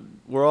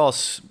we're all,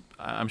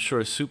 I'm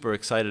sure, super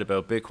excited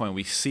about Bitcoin.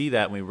 We see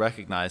that and we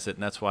recognize it,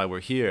 and that's why we're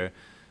here.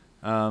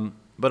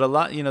 But a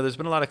lot, there's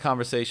been a lot of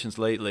conversations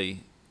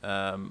lately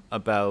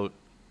about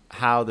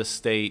how the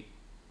state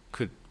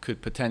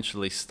could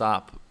potentially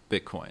stop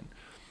Bitcoin.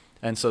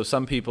 And so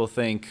some people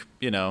think,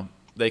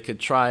 they could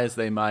try as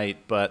they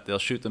might, but they'll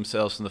shoot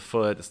themselves in the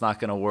foot. It's not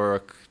going to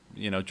work,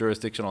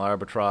 jurisdictional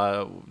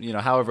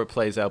arbitrage, however it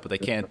plays out, but they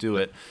can't do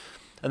it.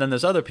 And then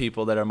there's other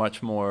people that are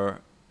much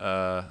more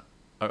are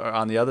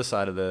on the other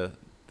side of the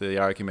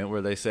argument,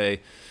 where they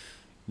say,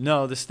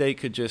 no, the state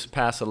could just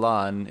pass a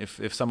law, and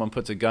if someone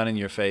puts a gun in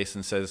your face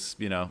and says,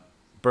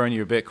 burn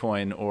your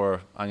Bitcoin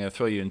or I'm going to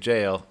throw you in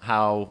jail,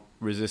 how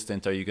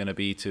resistant are you going to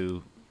be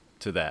to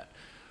that?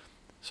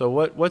 So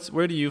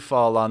where do you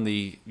fall on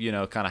the,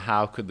 kind of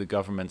how could the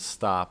government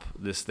stop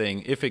this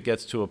thing if it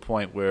gets to a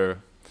point where,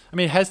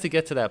 it has to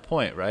get to that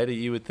point, right?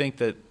 You would think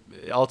that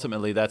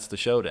ultimately that's the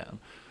showdown.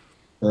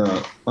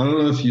 I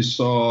don't know if you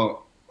saw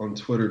on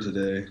Twitter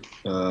today,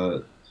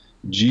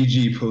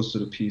 Gigi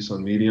posted a piece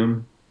on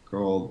Medium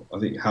called, I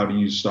think, How Do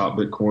You Stop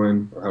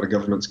Bitcoin, or How Do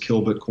Governments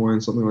Kill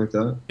Bitcoin, something like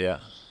that. Yeah.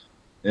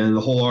 And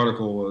the whole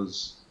article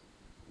was,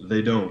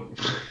 they don't.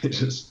 It's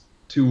just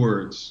 2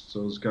 words.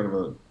 So it was kind of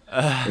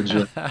a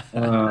joke.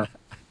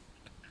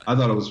 I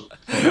thought it was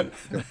funny.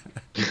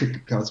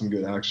 Got some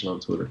good action on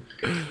Twitter.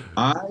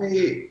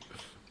 I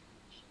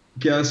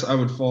guess I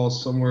would fall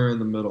somewhere in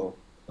the middle.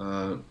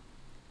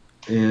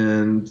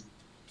 And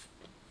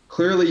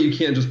clearly you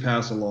can't just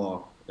pass a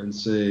law and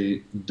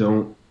say,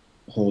 don't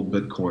hold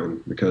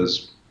Bitcoin,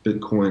 because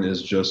Bitcoin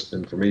is just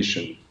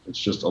information. It's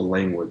just a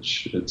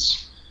language.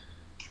 It's,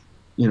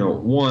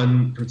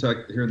 one,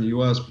 here in the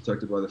U.S.,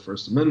 protected by the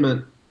First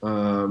Amendment.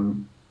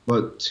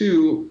 But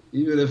 2,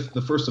 even if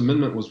the First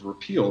Amendment was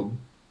repealed,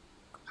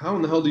 how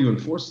in the hell do you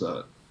enforce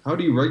that? How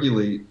do you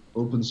regulate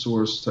open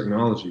source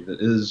technology that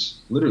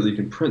is literally, you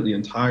can print the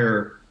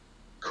entire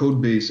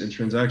code base and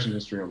transaction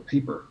history on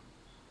paper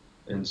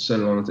and set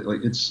it on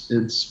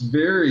it's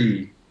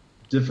very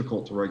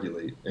difficult to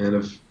regulate. And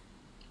if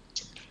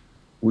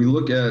we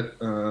look at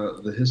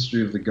the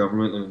history of the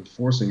government and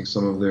enforcing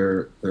some of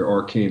their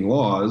arcane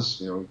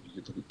laws, you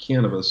could look at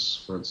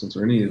cannabis, for instance,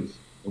 or any of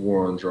the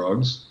war on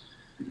drugs,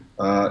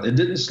 it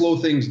didn't slow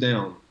things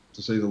down,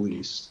 to say the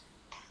least.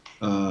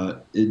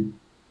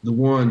 The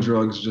war on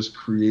drugs just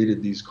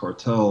created these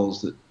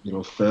cartels that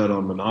fed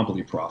on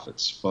monopoly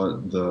profits.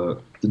 But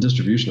the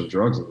distribution of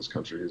drugs in this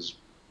country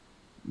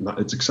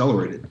it's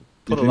accelerated.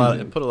 Put a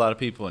lot of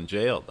people in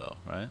jail, though,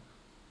 right?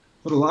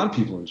 Put a lot of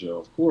people in jail,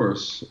 of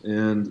course.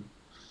 And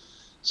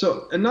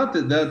not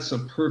that that's a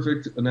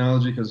perfect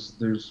analogy, because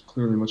there's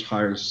clearly much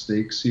higher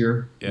stakes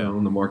here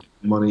in the market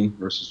of money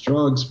versus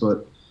drugs,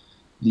 but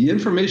the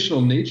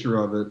informational nature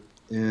of it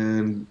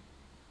and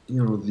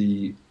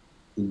the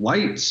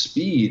light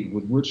speed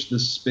with which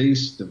this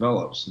space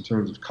develops in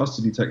terms of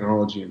custody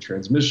technology and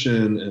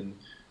transmission and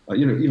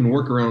even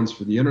workarounds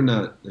for the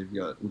internet. We've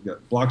got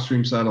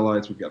Blockstream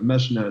satellites, we've got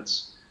mesh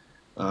nets.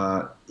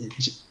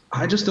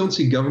 I just don't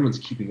see governments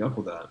keeping up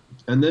with that.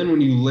 And then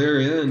when you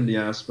layer in the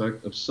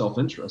aspect of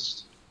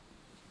self-interest,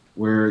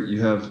 where you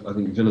have, I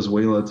think,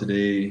 Venezuela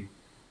today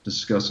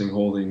discussing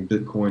holding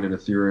Bitcoin and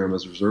Ethereum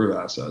as reserve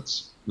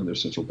assets in their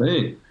central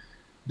bank,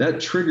 that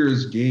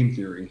triggers game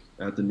theory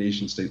at the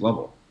nation-state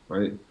level,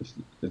 right?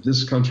 If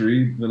this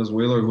country,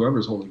 Venezuela or whoever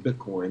is holding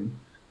Bitcoin,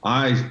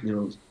 as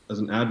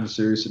an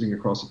adversary sitting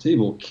across the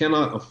table,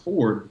 cannot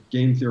afford,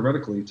 game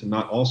theoretically, to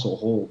not also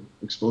hold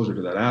exposure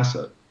to that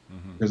asset.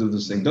 Mm-hmm. Because if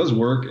this thing does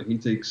work and he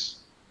takes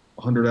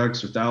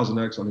 100x or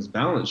 1000x on his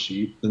balance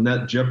sheet, then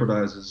that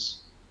jeopardizes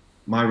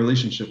my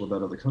relationship with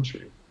that other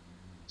country.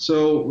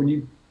 So when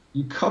you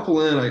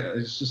couple in,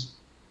 it's just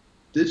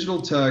digital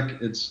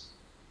tech, it's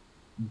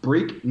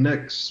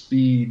breakneck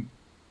speed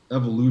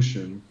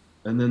evolution,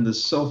 and then the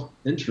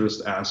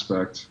self-interest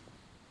aspect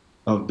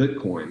of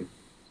Bitcoin.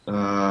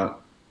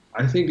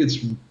 I think it's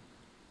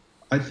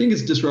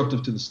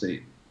disruptive to the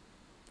state.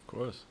 Of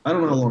course. I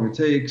don't know how long it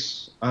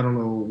takes. I don't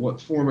know what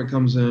form it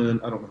comes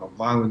in. I don't know how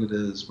violent it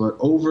is. But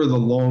over the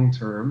long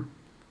term,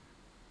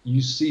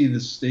 you see the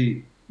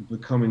state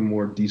becoming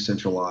more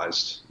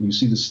decentralized. You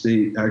see the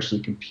state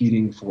actually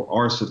competing for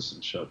our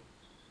citizenship,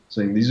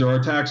 saying these are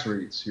our tax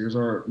rates. Here's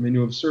our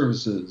menu of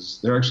services.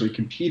 They're actually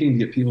competing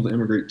to get people to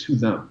immigrate to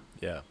them.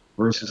 Yeah.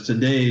 Versus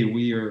today,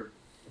 we are,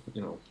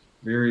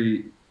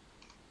 very.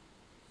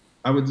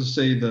 I would just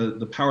say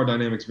the power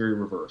dynamic's very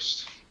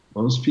reversed.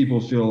 Most people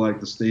feel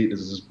like the state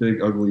is this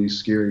big, ugly,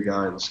 scary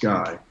guy in the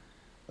sky,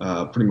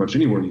 pretty much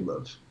anywhere you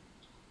live.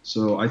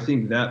 So I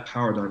think that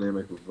power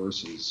dynamic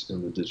reverses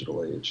in the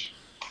digital age.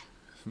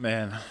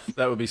 Man,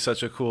 that would be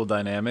such a cool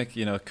dynamic,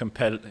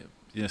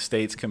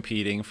 states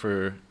competing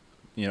for,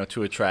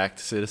 to attract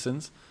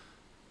citizens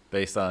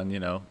based on,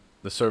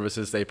 the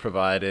services they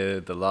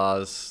provided, the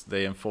laws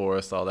they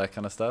enforced, all that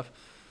kind of stuff.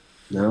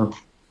 Yeah.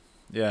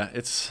 Yeah,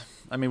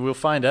 we'll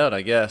find out,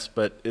 I guess,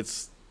 but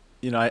it's,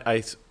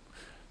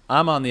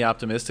 I'm on the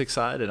optimistic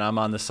side, and I'm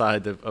on the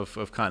side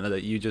of kind of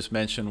that you just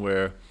mentioned,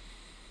 where,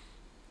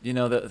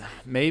 that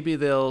maybe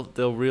they'll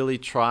really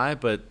try,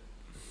 but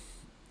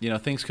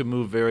things could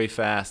move very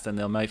fast, and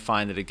they might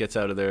find that it gets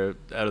out of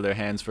their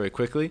hands very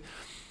quickly.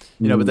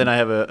 But Mm. then I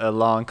have a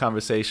long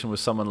conversation with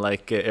someone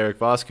like Eric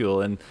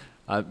Voskuil, and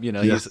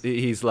Yeah.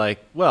 he's like,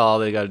 well, all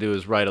they got to do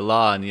is write a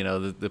law, and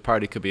the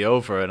party could be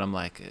over. And I'm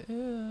like,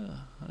 yeah,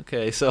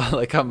 okay. So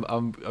like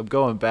I'm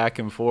going back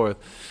and forth,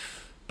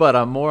 but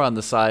I'm more on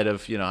the side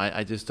of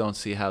I just don't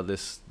see how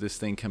this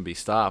thing can be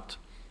stopped.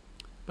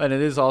 And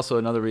it is also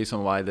another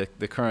reason why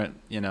the current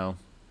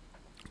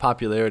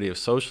popularity of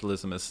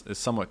socialism is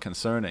somewhat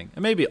concerning.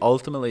 And maybe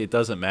ultimately it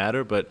doesn't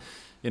matter, but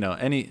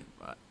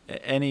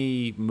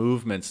any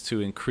movements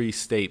to increase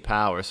state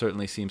power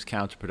certainly seems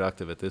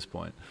counterproductive at this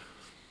point.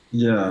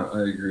 Yeah,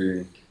 I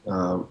agree.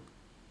 Um,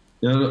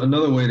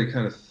 Another way to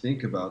kind of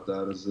think about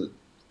that is that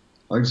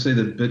I would say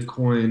that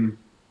Bitcoin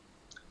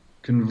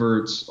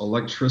converts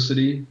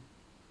electricity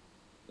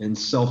and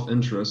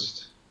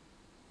self-interest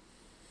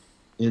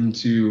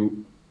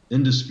into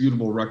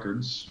indisputable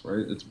records,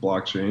 right? It's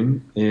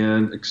blockchain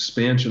and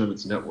expansion of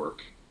its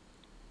network.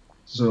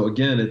 So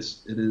again, it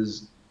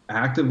is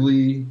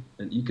actively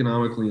and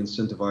economically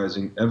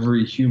incentivizing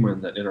every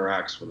human that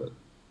interacts with it,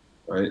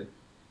 right?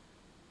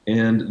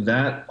 And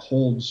that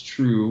holds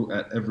true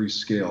at every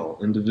scale,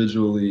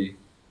 individually,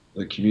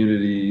 the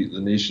community, the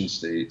nation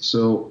state.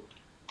 So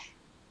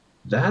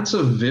that's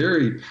a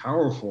very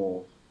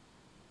powerful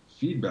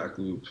feedback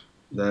loop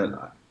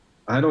that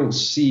I don't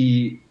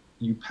see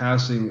you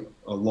passing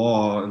a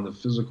law in the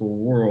physical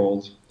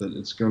world that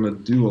it's going to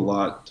do a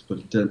lot to put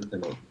a dent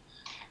in it.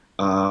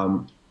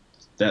 Um,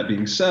 that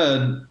being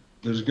said,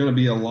 there's going to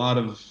be a lot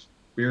of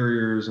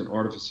barriers and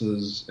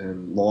artifices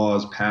and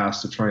laws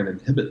passed to try and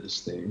inhibit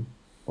this thing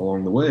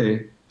along the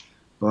way.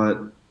 But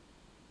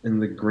in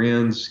the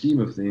grand scheme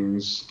of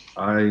things,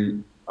 I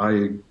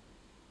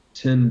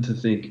tend to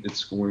think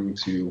it's going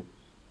to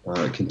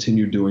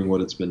continue doing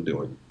what it's been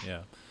doing.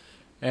 Yeah.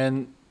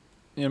 And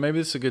maybe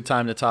this is a good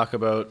time to talk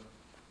about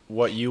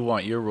what you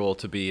want your role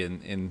to be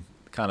in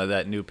kind of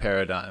that new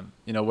paradigm.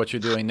 What you're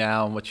doing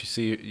now and what you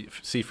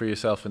see for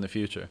yourself in the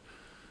future.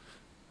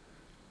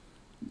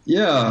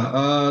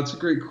 Yeah, it's a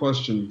great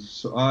question.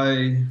 So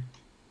I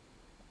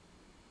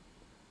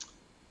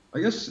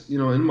guess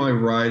in my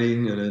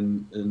writing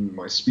and in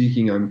my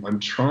speaking, I'm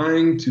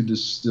trying to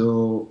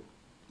distill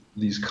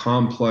these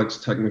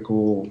complex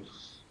technical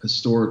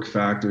historic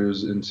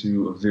factors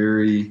into a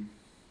very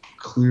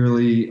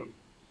clearly,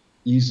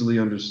 easily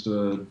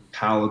understood,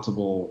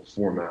 palatable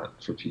format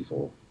for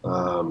people.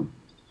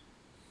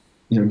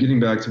 Getting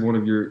back to one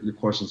of your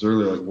questions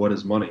earlier, like what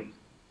is money?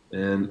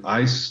 And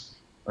I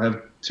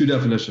have two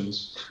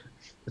definitions,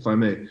 if I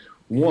may.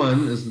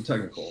 One is the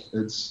technical.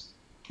 It's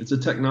a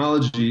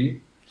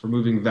technology for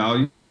moving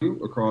value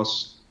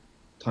across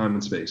time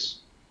and space,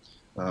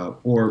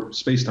 or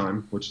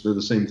space-time, which they're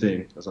the same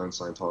thing, as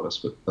Einstein taught us,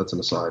 but that's an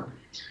aside.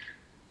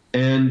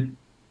 And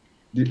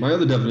my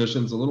other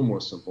definition is a little more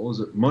simple, is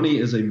that money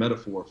is a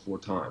metaphor for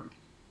time.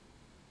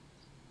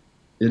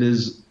 It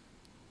is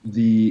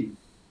the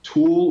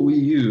tool we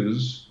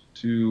use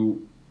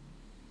to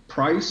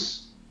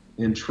price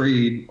and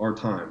trade our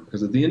time.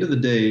 Because at the end of the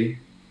day,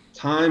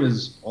 time it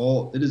is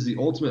the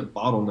ultimate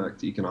bottleneck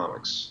to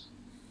economics.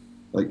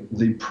 Like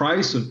the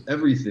price of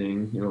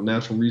everything,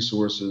 natural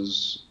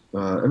resources,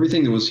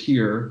 everything that was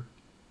here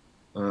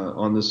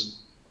on this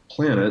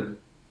planet,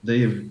 they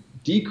have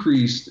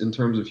decreased in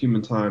terms of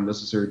human time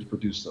necessary to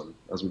produce them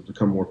as we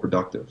become more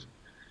productive.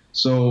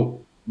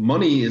 So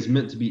money is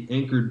meant to be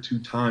anchored to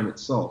time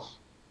itself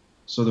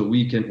so that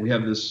we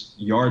have this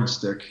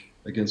yardstick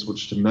against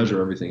which to measure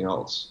everything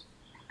else.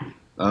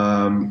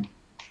 Um,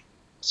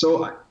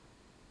 so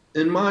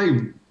in my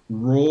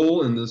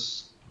role in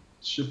this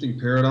shifting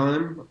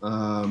paradigm,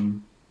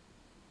 I'm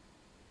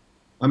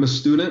a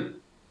student.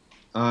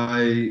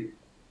 I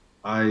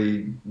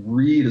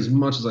read as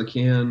much as I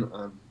can.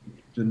 I've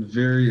been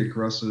very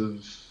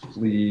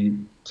aggressively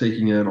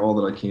taking in all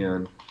that I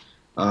can.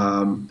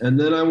 And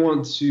then I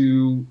want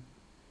to,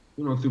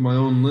 through my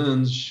own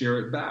lens, share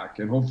it back,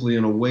 and hopefully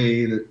in a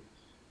way that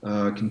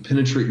can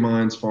penetrate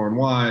minds far and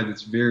wide.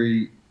 It's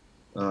very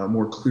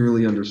more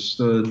clearly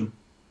understood.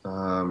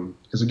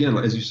 Because again,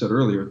 as you said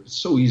earlier, it's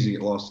so easy to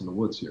get lost in the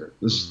woods here.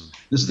 This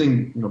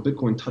thing,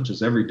 Bitcoin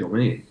touches every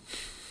domain,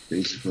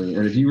 basically.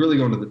 And if you really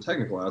go into the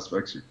technical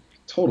aspects, you're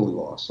totally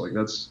lost. Like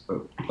that's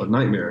a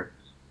nightmare.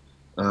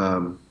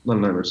 Not a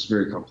nightmare, it's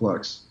very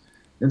complex.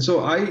 And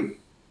so I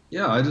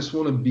just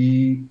want to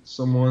be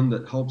someone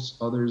that helps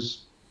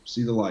others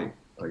see the light,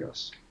 I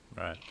guess.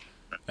 Right.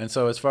 And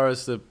so as far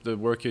as the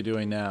work you're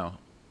doing now,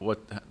 what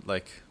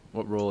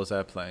role is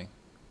that playing?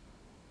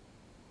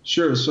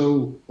 Sure.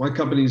 So my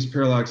company is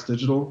Parallax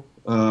Digital.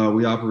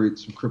 We operate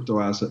some crypto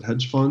asset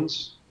hedge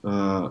funds.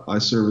 I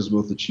serve as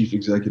both the chief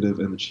executive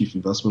and the chief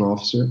investment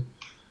officer.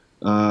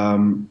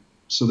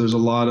 So there's a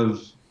lot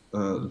of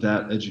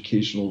that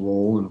educational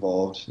role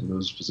involved in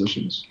those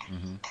positions.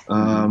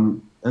 Mm-hmm.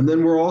 And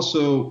then we're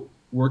also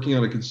working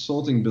on a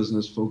consulting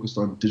business focused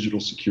on digital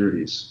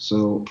securities.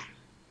 So,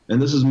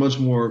 and this is much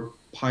more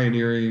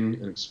pioneering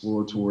and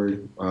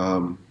exploratory.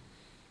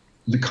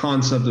 the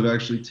concept of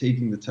actually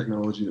taking the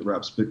technology that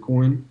wraps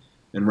Bitcoin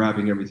and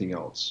wrapping everything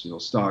else,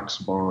 stocks,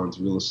 bonds,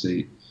 real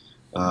estate,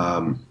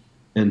 um,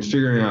 and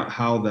figuring out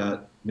how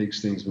that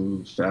makes things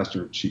move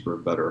faster, cheaper,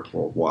 and better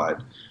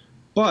worldwide.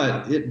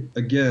 But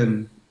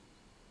it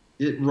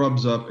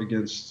rubs up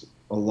against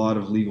a lot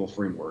of legal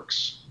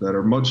frameworks that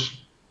are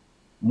much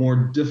more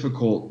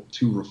difficult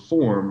to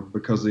reform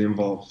because they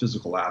involve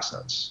physical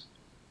assets.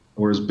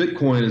 Whereas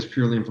Bitcoin is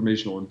purely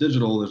informational and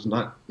digital, there's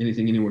not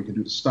anything anyone can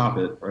do to stop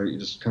it, right? You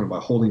just kind of by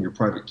holding your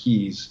private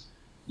keys,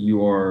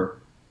 you are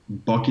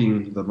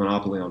bucking the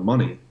monopoly on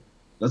money.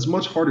 That's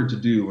much harder to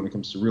do when it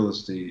comes to real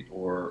estate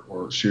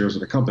or shares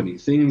in a company,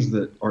 things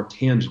that are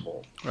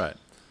tangible. Right.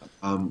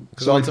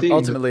 Because So I think that,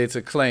 ultimately it's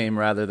a claim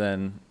rather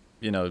than,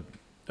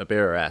 a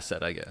bearer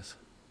asset, I guess.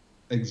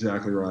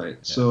 exactly right.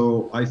 Yeah.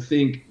 So I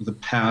think the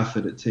path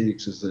that it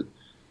takes is that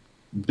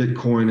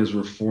Bitcoin is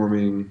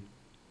reforming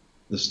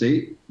the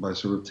state by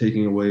sort of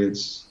taking away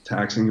its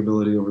taxing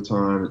ability over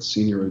time, its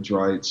seigniorage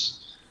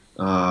rights,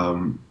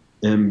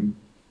 and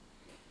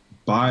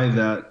by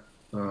that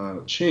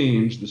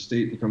change, the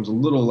state becomes a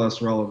little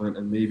less relevant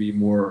and maybe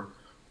more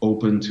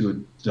open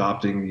to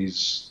adopting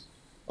these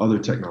other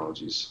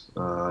technologies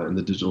in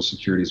the digital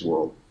securities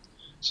world.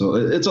 So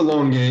it's a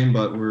long game,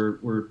 but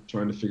we're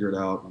trying to figure it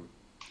out.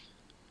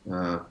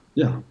 And,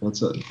 yeah,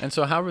 that's it. And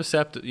so how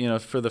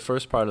receptive, for the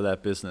first part of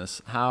that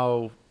business,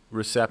 how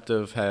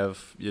receptive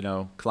have,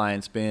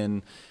 clients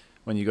been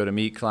when you go to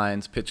meet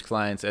clients, pitch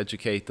clients,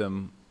 educate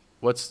them?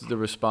 What's the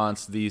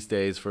response these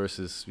days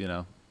versus,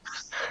 a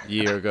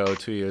year ago,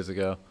 2 years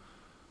ago?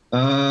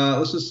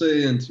 Let's just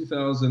say in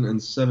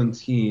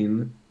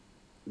 2017,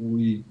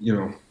 the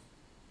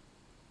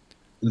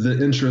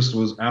interest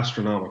was It's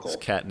astronomical.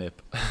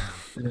 catnip.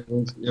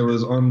 It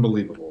was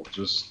unbelievable.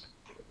 Just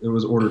it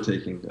was order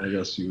taking, I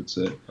guess you would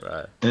say.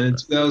 Right. And in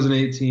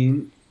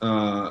 2018,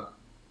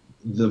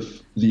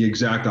 the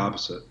exact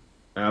opposite,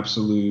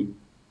 absolute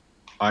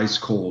ice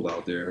cold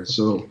out there.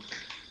 So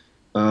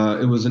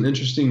it was an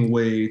interesting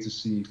way to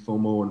see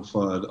FOMO and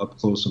FUD up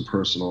close and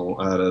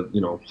personal at a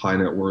high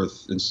net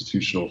worth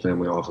institutional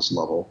family office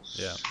level.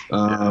 Yeah.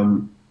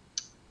 Um,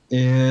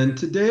 and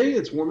today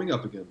it's warming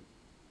up again.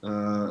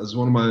 As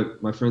one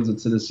of my friends in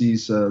Tennessee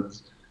said,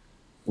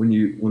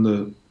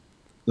 when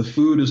the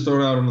food is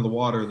thrown out into the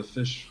water, the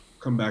fish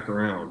come back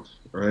around,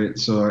 right?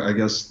 So I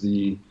guess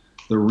the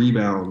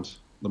rebound,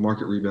 the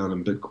market rebound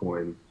in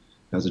Bitcoin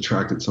has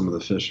attracted some of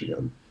the fish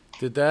again.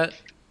 Did that,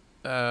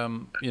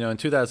 in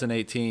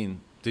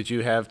 2018, did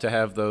you have to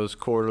have those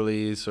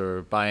quarterlies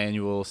or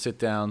biannual sit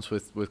downs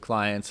with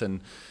clients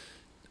and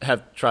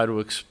have try to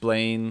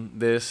explain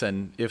this?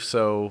 And if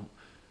so,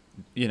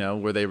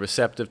 were they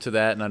receptive to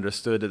that and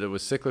understood that it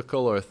was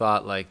cyclical, or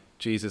thought like,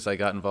 Jesus, I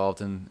got involved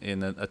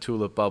in a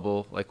tulip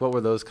bubble? Like, what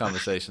were those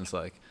conversations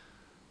like?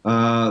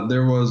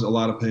 There was a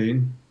lot of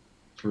pain,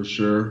 for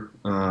sure.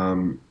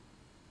 The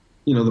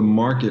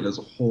market as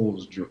a whole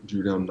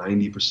drew down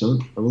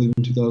 90%, I believe,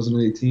 in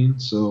 2018.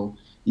 So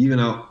even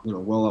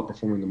well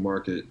outperforming the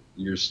market,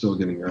 you're still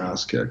getting your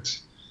ass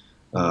kicked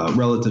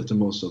relative to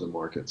most other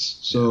markets.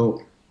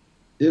 So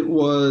it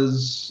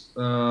was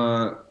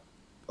a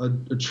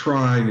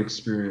trying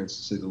experience,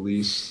 to say the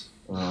least.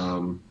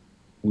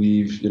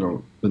 We've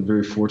been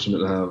very fortunate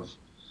to have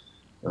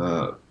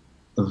a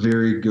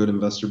very good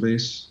investor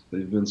base.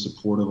 They've been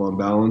supportive on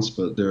balance,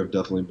 but there have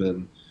definitely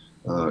been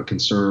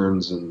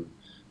concerns and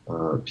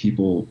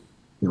people,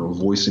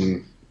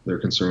 voicing their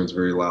concerns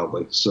very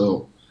loudly.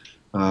 So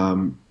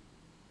I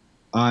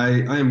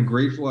am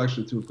grateful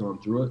actually to have gone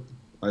through it.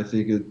 I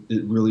think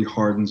it really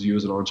hardens you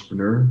as an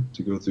entrepreneur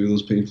to go through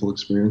those painful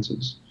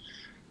experiences.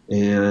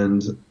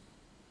 And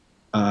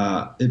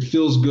it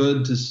feels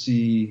good to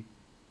see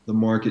the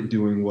market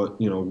doing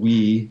what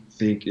we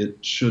think it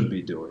should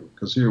be doing.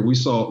 Because here we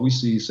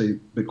see, say,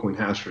 Bitcoin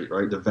hash rate,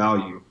 right, the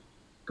value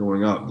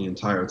going up the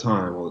entire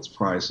time while its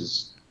price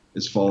is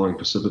falling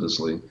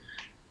precipitously.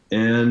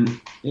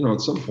 And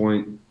at some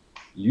point,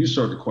 you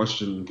start to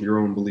question your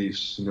own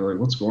beliefs. Like,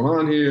 what's going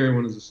on here?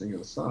 When is this thing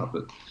going to stop?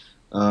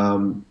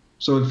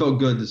 So it felt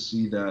good to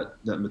see that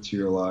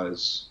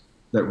materialize,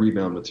 that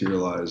rebound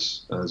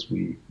materialize as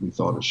we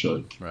thought it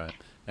should. Right.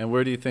 And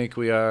where do you think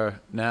we are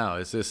now?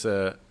 Is this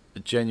a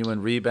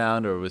genuine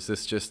rebound, or was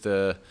this just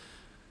a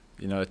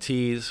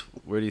tease?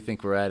 Where do you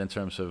think we're at in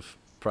terms of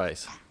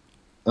price?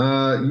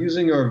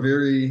 Using our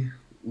very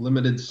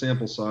limited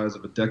sample size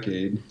of a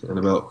decade and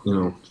about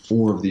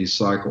 4 of these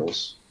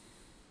cycles,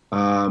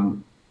 the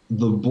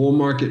bull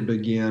market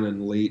began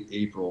in late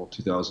April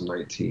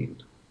 2019,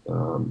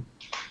 and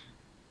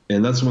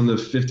that's when the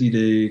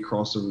 50-day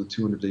crossed over the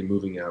 200-day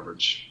moving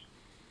average.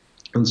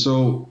 And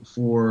so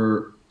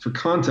for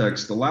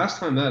context, the last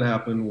time that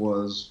happened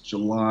was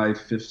July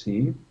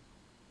 15.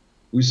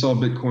 We saw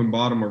Bitcoin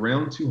bottom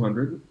around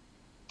 200.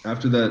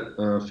 After that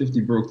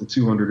 50 broke the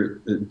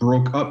 200, it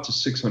broke up to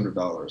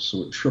 $600.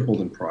 So it tripled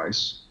in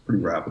price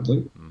pretty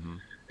rapidly. Mm-hmm.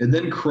 It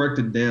then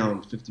corrected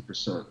down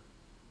 50%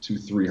 to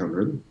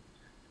 300.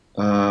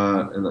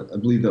 And I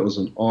believe that was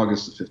in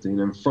August of 15.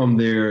 And from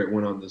there, it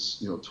went on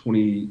this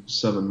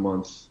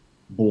 27-month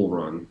bull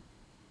run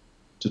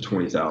to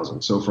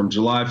 20,000. So from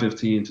July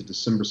 15 to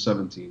December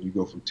 17, you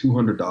go from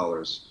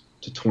 $200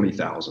 to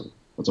 20,000.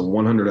 That's a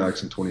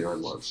 100x in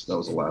 29 months. That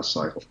was the last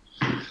cycle.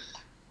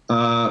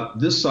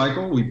 This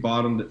cycle, we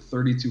bottomed at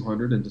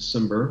 3,200 in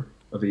December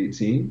of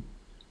 18.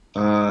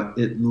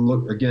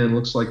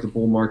 Looks like the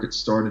bull market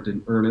started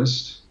in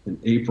earnest in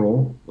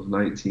April of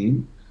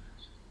 19.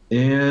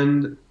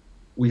 And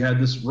we had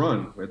this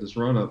run. We had this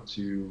run up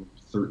to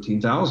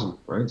 13,000,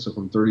 right? So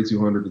from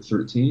 3,200 to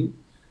 13,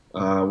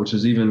 which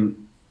is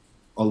even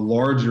a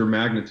larger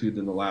magnitude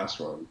than the last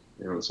run.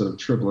 Instead of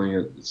tripling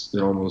it, it's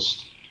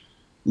almost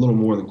a little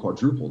more than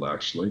quadrupled,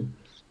 actually.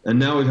 And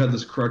now we've had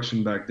this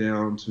correction back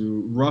down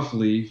to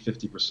roughly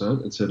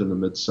 50%. It's hit in the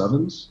mid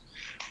sevens.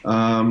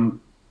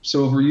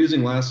 So if we're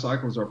using last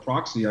cycle as our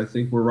proxy, I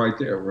think we're right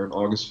there. We're in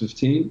August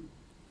 15.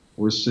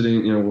 We're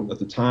sitting, at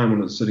the time when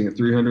it was sitting at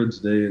 300,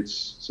 today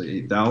it's say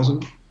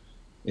 8,000.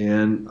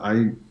 And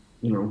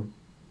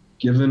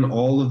given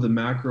all of the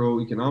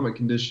macroeconomic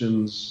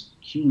conditions,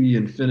 QE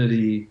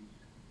infinity,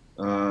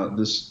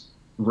 this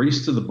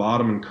race to the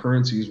bottom in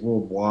currencies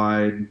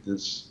worldwide,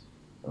 this,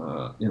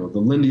 the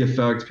Lindy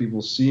effect,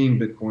 people seeing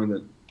Bitcoin,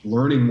 that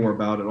learning more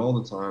about it all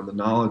the time, the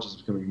knowledge is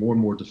becoming more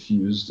and more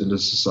diffused into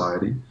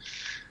society.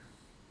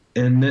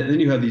 And then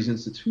you have these the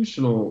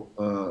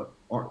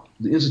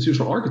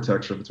institutional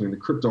architecture between the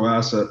crypto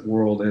asset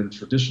world and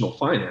traditional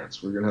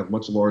finance. We're going to have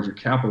much larger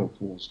capital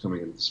pools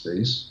coming into the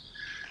space.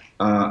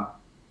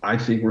 I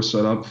think we're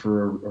set up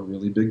for a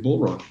really big bull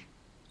run.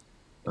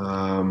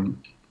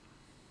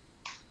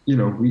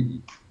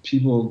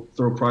 People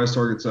throw price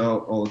targets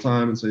out all the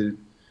time and say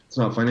it's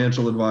not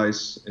financial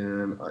advice,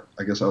 and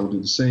I guess I will do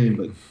the same.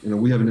 But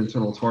we have an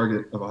internal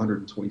target of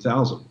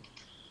 120,000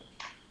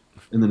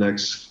 in the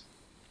next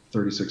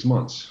 36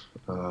 months.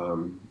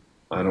 I'm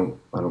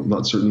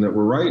not certain that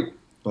we're right,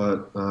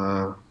 but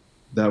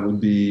that would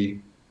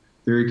be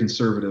very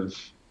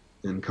conservative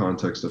in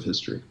context of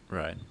history.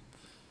 Right.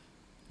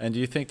 And do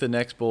you think the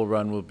next bull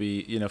run will be,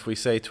 if we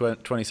say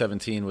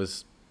 2017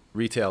 was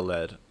retail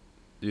led,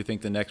 do you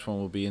think the next one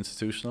will be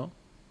institutional?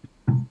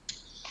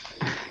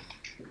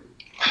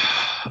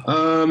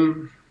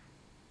 Or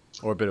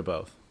a bit of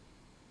both?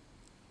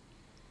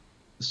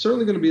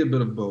 Certainly going to be a bit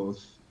of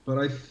both. But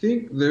I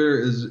think there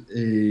is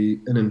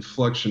an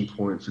inflection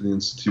point for the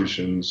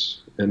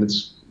institutions, and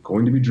it's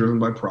going to be driven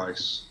by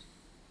price.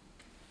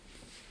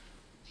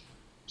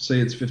 Say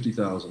it's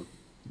 50,000.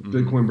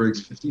 Bitcoin breaks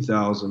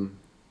 50,000,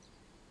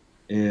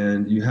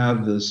 and you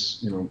have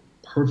this,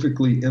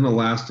 perfectly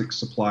inelastic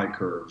supply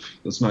curve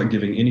that's not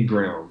giving any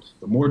ground.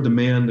 The more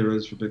demand there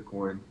is for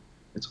Bitcoin,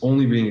 it's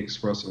only being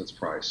expressed in its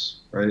price,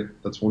 right?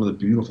 That's one of the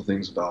beautiful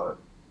things about it.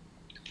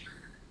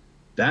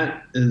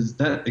 That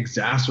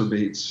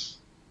exacerbates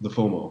the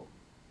FOMO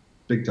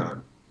big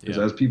time, because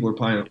as people are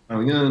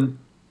piling in,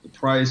 the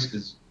price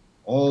is,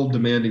 all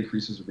demand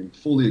increases are being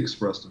fully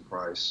expressed in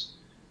price,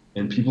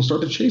 and people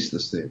start to chase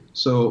this thing.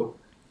 So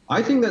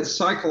I think that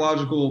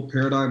psychological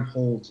paradigm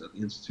holds at the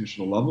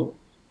institutional level.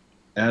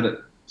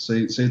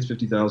 Say it's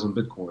 50,000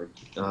 Bitcoin,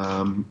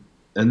 and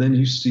then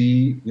you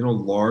see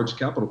large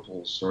capital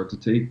pools start to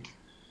take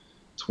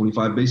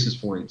 25 basis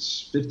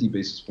points, 50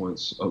 basis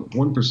points,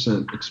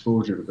 1%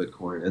 exposure to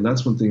Bitcoin, and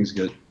that's when things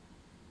get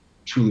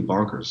truly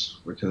bonkers,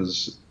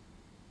 because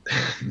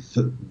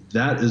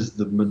that is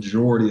the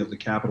majority of the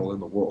capital in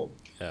the world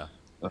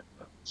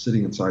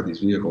sitting inside these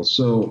vehicles.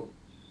 So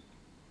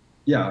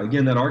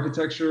again, that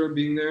architecture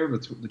being there,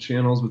 the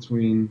channels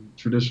between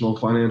traditional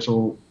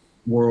financial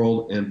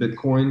world and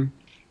Bitcoin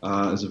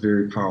is a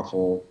very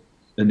powerful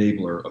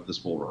enabler of this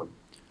bull run.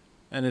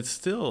 And it's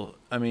still,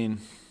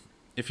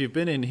 if you've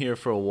been in here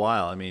for a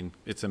while,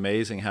 it's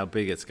amazing how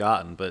big it's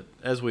gotten. But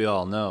as we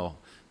all know,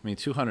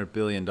 $200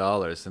 billion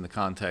in the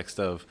context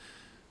of,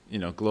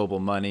 global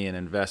money and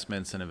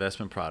investments and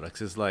investment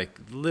products is like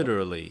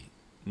literally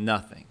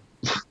nothing.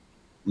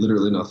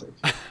 Literally nothing.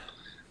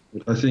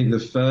 I think the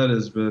Fed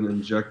has been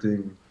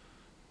injecting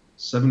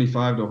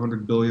 75 to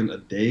 100 billion a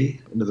day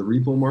into the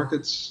repo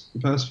markets the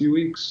past few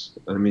weeks.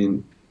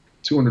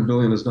 200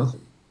 billion is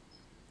nothing.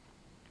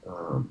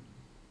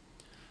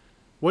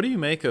 What do you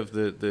make of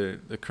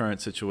the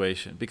current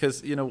situation?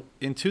 Because, in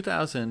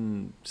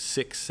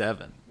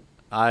 2006-07,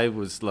 I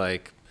was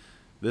like,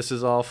 this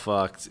is all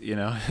fucked,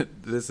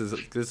 this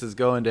is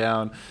going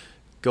down,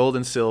 gold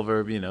and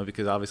silver,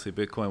 because obviously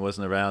Bitcoin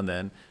wasn't around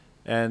then.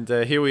 And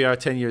here we are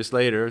 10 years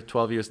later,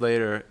 12 years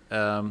later,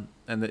 and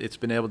it's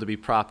been able to be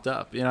propped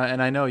up.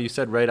 And I know you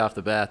said right off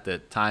the bat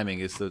that timing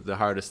is the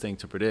hardest thing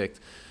to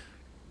predict.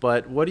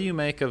 But what do you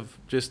make of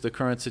just the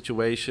current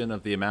situation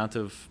of the amount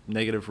of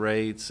negative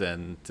rates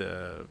and,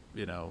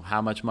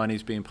 how much money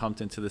is being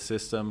pumped into the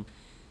system?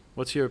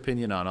 What's your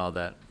opinion on all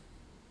that?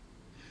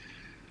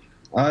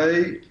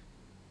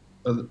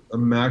 A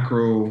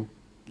macro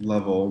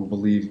level,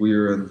 believe we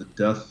are in the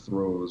death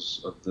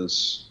throes of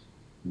this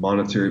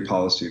monetary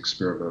policy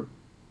experiment.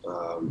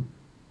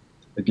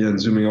 Again,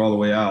 zooming all the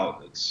way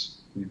out,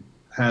 we've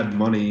had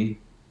money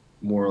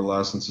more or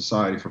less in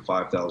society for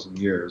 5,000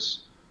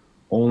 years.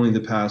 Only the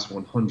past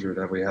 100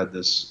 have we had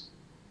this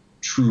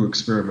true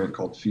experiment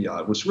called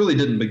fiat, which really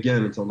didn't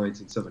begin until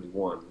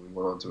 1971. We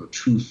went on to a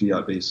true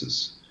fiat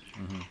basis,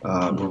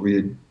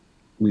 where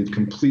we've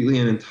completely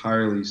and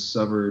entirely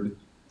severed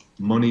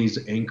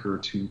money's anchor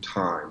to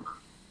time,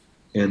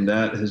 and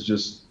that has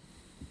just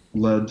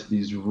led to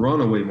these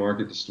runaway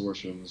market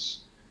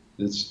distortions.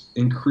 This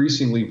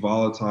increasingly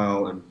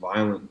volatile and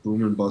violent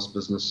boom and bust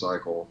business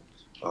cycle,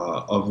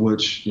 of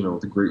which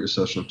the Great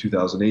Recession of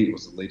 2008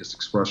 was the latest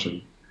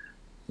expression.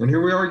 And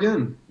here we are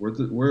again.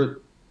 We're at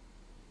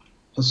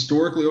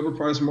historically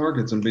overpriced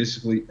markets in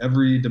basically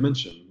every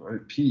dimension,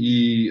 right?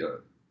 PE,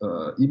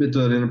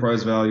 EBITDA,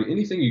 enterprise value,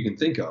 anything you can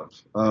think of.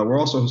 We're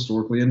also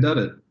historically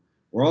indebted.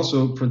 We're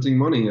also printing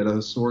money at a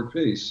historic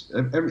pace.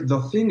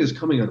 The thing is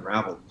coming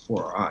unraveled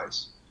before our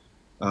eyes.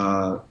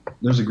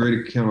 There's a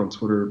great account on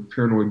Twitter,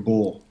 Paranoid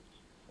Bull.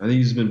 I think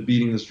he's been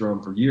beating this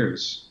drum for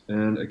years.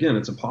 And again,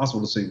 it's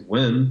impossible to say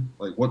when,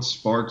 like what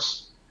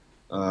sparks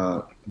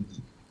the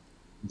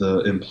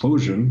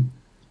implosion,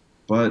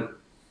 but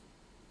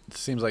it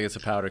seems like it's a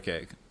powder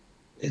keg.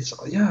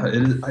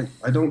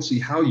 I don't see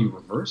how you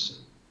reverse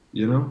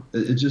it.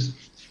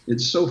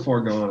 It's so far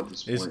gone at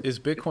this point. Is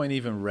Bitcoin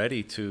even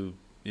ready to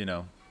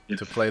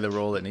to play the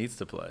role it needs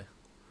to play?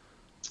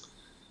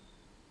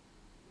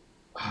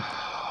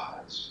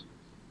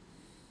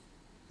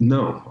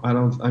 No, I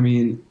don't. I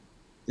mean,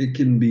 it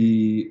can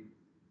be,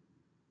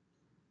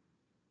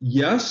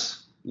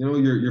 yes,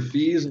 your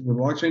fees in the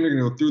blockchain are going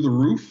to go through the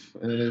roof,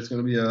 and it's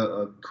going to be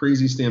a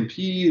crazy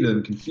stampede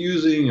and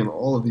confusing and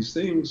all of these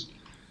things.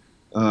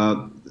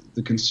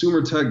 The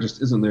consumer tech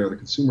just isn't there. The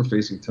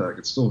consumer-facing tech,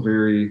 it's still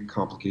very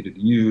complicated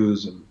to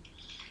use, and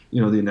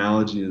the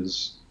analogy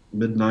is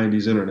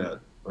mid-'90s internet,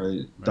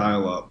 right?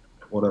 Dial-up,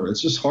 whatever.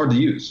 It's just hard to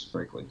use,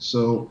 frankly.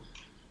 So,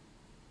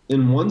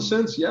 in one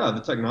sense, yeah,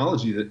 the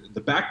technology, the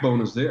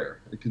backbone is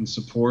there. It can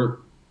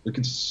support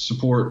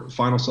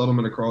final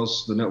settlement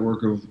across the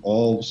network of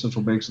all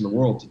central banks in the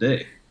world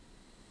today.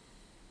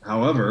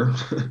 However,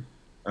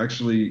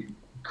 actually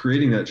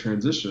creating that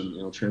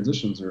transition,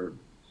 transitions are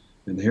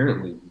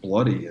inherently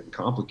bloody and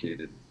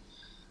complicated.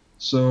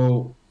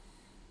 So,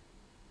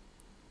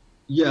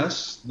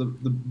 yes,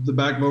 the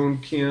backbone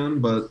can,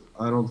 but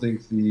I don't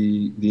think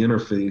the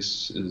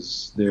interface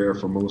is there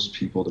for most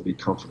people to be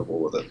comfortable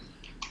with it.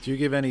 Do you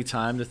give any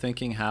time to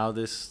thinking how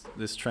this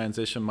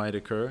transition might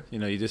occur?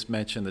 You just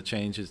mentioned the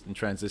changes and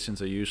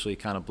transitions are usually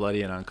kind of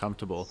bloody and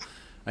uncomfortable.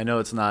 I know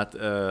it's not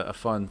a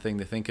fun thing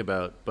to think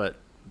about, but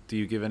do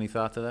you give any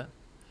thought to that?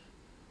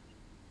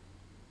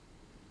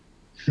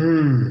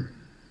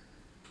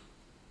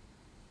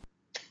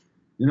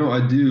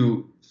 I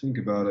do think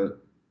about it.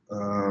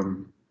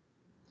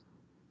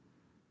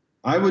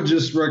 I would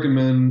just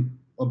recommend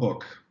a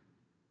book,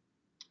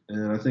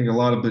 and I think a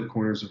lot of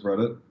Bitcoiners have read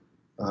it.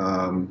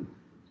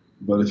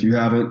 But if you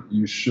haven't,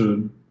 you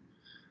should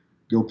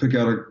go pick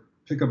up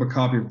a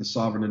copy of The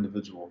Sovereign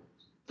Individual.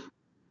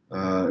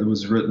 It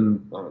was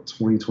written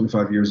 20,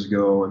 25 years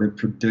ago, and it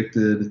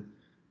predicted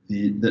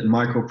that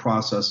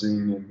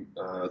microprocessing and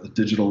the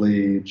digital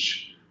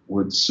age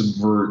would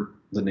subvert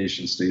the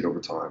nation state over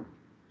time.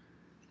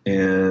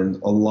 And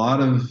a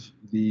lot of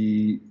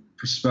the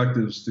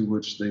perspectives through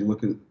which they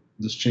look at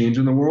this change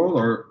in the world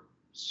are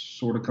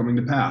sort of coming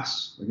to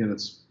pass. Again,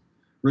 it's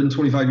written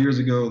 25 years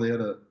ago. They had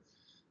a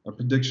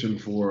prediction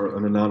for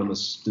an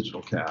anonymous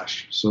digital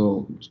cash.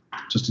 So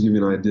just to give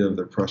you an idea of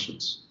their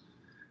prescience.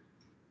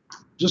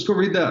 Just go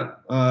read that.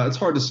 It's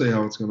hard to say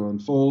how it's going to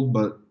unfold,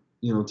 but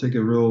take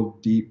a real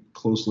deep,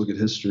 close look at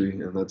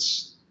history, and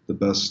that's the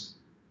best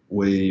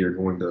way you're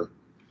going to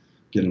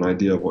get an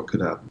idea of what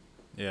could happen.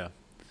 Yeah.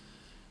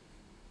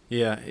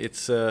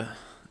 It's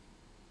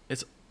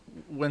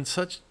when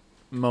such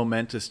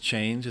momentous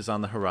change is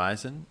on the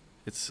horizon.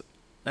 It's,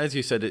 as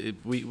you said,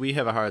 we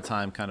have a hard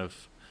time kind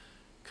of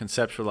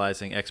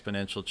conceptualizing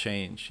exponential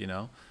change,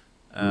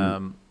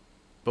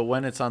 but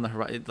when it's on the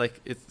horizon,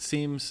 it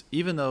seems,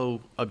 even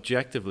though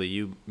objectively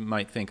you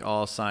might think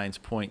all signs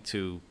point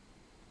to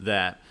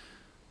that,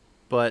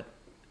 but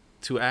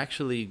to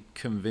actually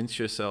convince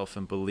yourself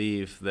and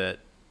believe that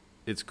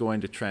it's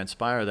going to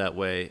transpire that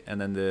way,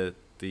 and then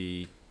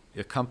the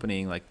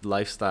accompanying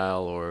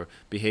lifestyle or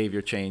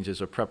behavior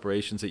changes or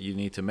preparations that you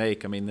need to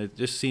make, I mean, there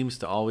just seems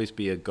to always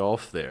be a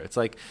gulf there. It's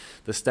like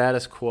the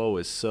status quo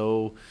is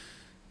so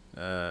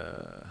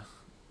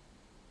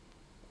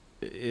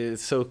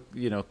it's so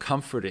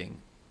comforting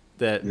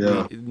that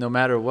no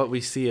matter what we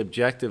see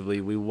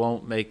objectively, we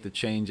won't make the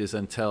changes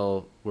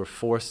until we're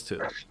forced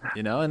to,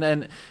 and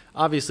then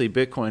obviously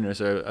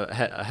Bitcoiners are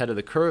ahead of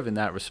the curve in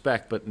that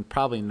respect, but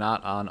probably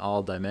not on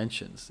all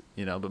dimensions,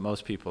 but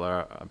most people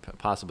are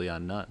possibly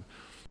on none.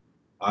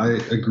 I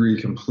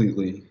agree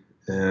completely.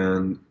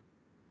 And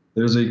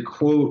there's a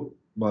quote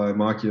by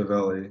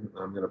Machiavelli.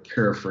 I'm going to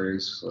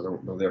paraphrase. I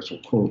don't know the actual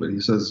quote, but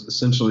he says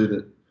essentially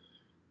that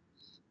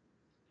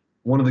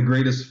one of the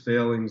greatest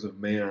failings of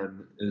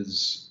man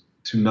is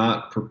to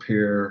not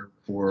prepare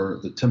for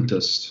the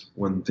tempest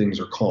when things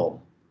are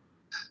calm,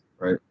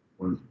 right?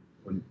 When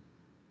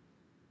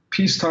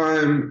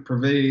peacetime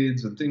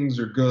pervades and things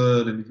are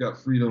good and you've got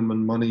freedom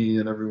and money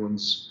and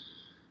everyone's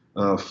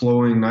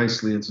flowing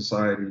nicely in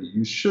society,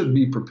 you should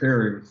be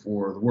preparing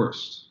for the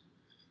worst.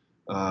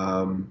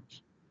 Um,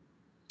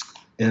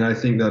 and I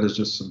think that is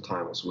just some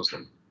timeless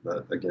wisdom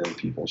that, again,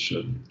 people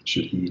should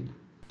heed.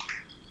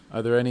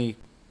 Are there any,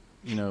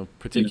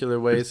 particular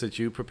ways that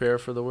you prepare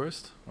for the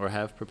worst or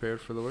have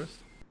prepared for the worst?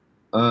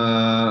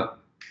 Uh,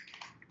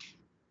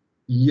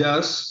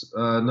 yes,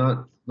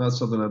 not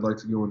something I'd like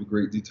to go into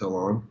great detail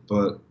on,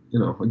 but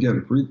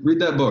again, read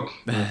that book.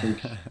 And I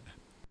think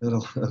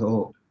it'll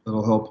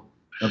help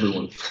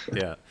everyone.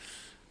 Yeah.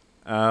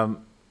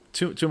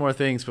 Two more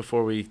things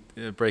before we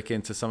break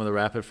into some of the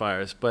rapid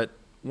fires. But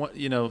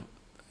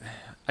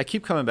I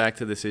keep coming back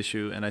to this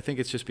issue, and I think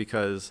it's just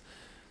because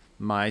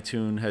my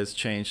tune has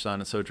changed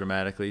on it so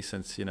dramatically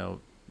since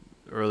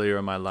earlier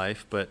in my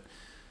life. But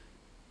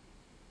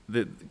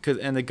the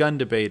gun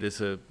debate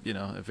is a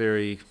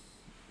very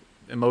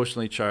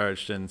emotionally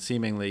charged and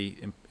seemingly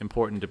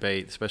important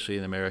debate, especially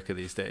in America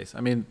these days.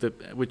 I mean,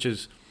 which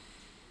is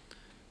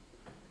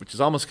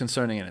almost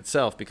concerning in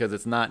itself, because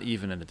it's not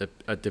even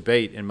a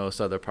debate in most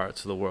other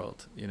parts of the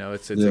world.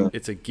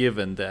 It's a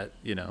given that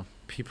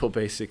people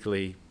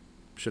basically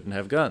shouldn't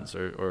have guns,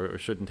 or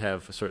shouldn't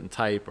have a certain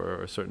type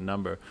or a certain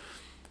number.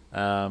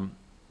 And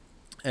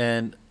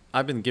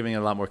I've been giving it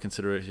a lot more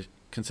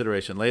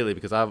consideration lately,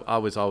 because I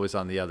was always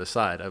on the other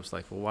side. I was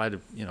like, well, why do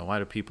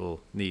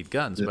people need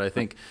guns? But I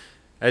think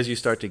as you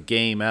start to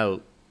game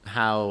out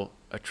how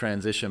a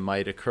transition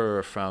might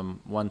occur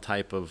from one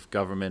type of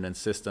government and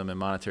system and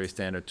monetary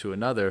standard to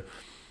another,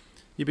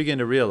 you begin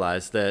to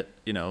realize that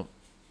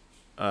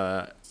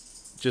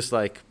just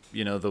like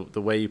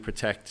the way you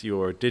protect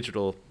your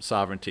digital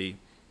sovereignty,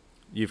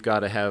 you've got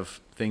to have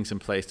things in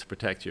place to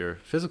protect your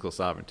physical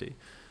sovereignty.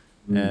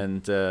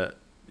 And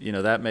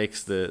that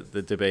makes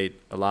the debate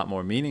a lot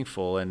more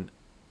meaningful. And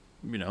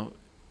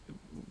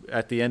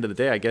at the end of the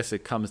day, I guess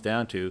it comes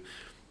down to,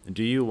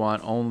 do you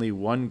want only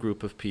one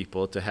group of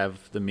people to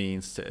have the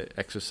means to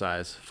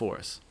exercise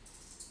force?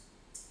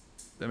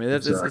 I mean,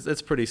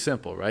 that's pretty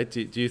simple, right?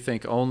 Do you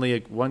think only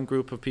one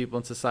group of people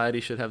in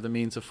society should have the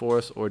means of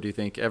force, or do you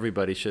think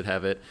everybody should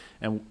have it?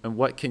 And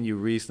what can you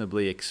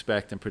reasonably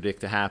expect and predict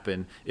to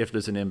happen if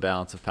there's an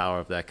imbalance of power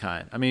of that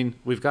kind? I mean,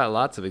 we've got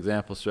lots of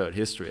examples throughout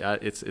history.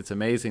 It's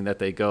amazing that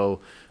they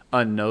go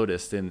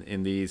unnoticed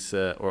in these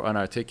or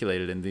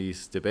unarticulated in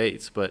these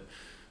debates. But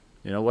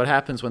what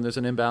happens when there's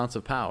an imbalance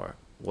of power?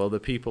 Well,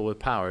 the people with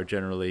power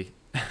generally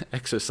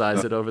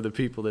exercise it over the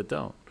people that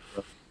don't.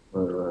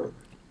 Right.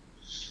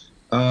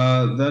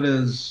 That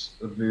is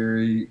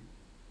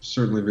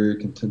certainly very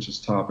contentious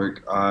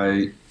topic.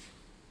 Having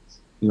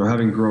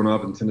grown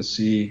up in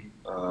Tennessee,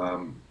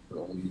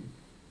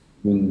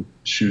 been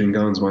shooting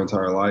guns my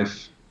entire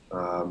life.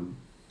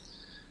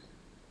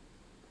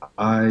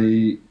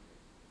 I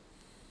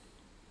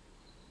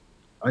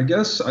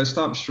guess I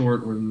stopped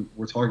short when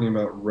we're talking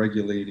about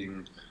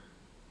regulating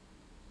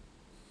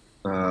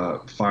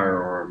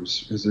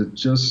firearms. Is it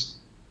just?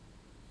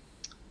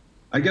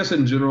 I guess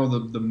in general,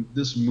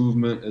 this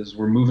movement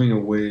we're moving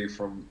away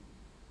from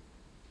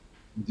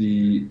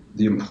the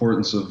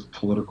importance of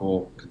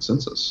political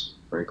consensus.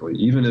 Frankly,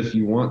 even if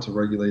you want to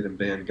regulate and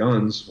ban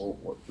guns,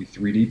 well, we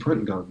 3D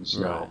print guns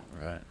now.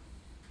 Right.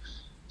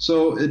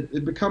 So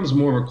it becomes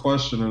more of a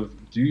question of,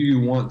 do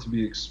you want to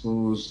be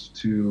exposed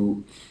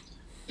to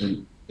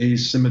an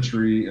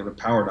asymmetry and a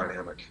power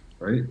dynamic,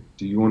 right?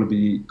 Do you want to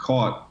be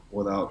caught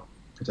without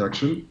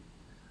protection,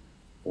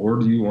 or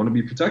do you want to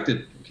be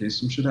protected in case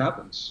some shit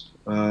happens?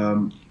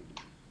 And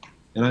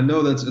I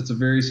know it's a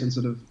very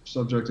sensitive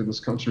subject in this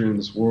country and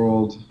this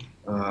world,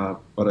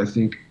 but I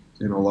think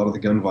a lot of the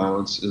gun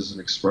violence is an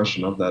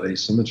expression of that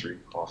asymmetry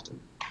often.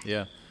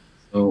 Yeah.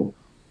 So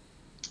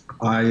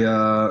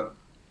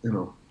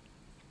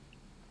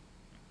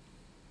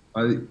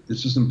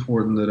it's just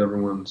important that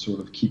everyone sort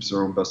of keeps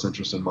their own best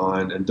interest in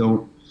mind and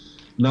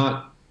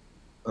not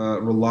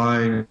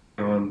relying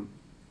on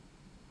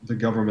the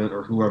government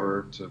or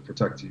whoever to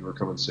protect you or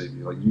come and save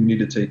you. Like, you need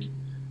to take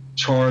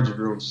charge of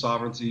your own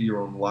sovereignty, your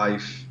own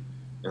life,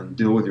 and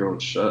deal with your own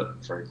shit,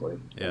 frankly.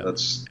 Yeah.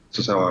 That's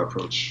just how I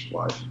approach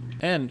life.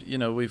 And,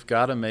 we've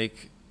got to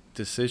make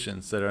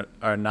decisions that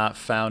are not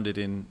founded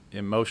in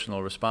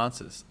emotional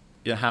responses.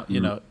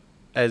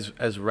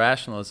 As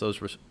rational as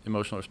those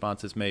emotional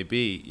responses may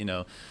be,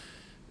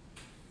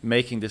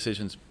 making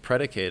decisions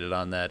predicated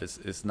on that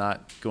is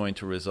not going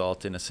to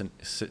result in a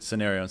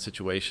scenario and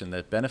situation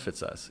that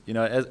benefits us.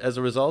 As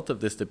a result of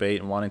this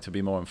debate and wanting to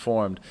be more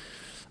informed,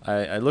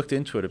 I looked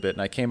into it a bit,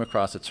 and I came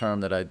across a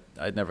term that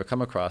I'd never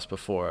come across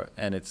before,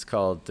 and it's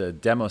called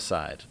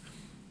democide.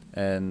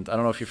 And I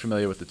don't know if you're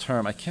familiar with the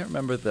term. I can't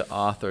remember the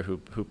author who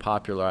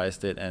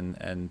popularized it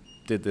and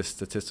did this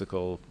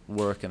statistical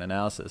work and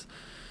analysis.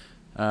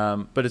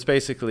 But it's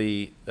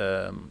basically,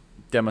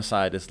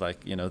 democide is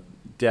like,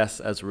 deaths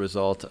as a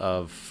result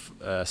of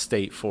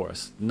state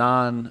force,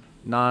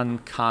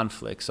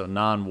 non-conflict, so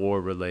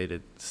non-war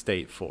related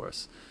state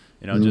force.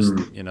 Just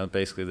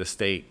basically the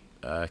state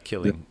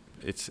killing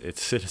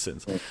its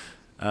citizens.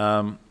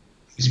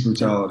 It's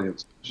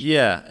brutality.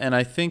 Yeah, and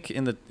I think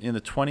in the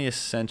 20th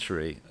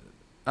century,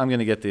 I'm going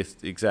to get the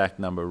exact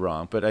number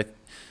wrong, but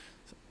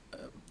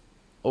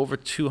over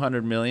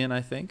 200 million,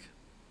 I think,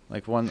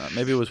 like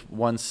maybe it was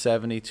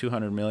 170,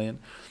 200 million.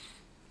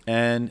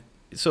 And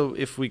so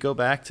if we go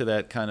back to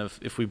that kind of,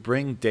 if we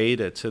bring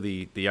data to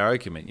the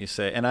argument, you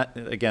say, and I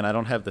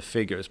don't have the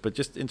figures, but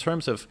just in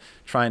terms of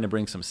trying to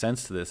bring some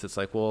sense to this, it's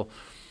like, well,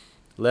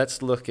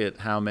 let's look at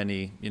how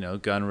many,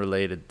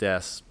 gun-related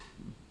deaths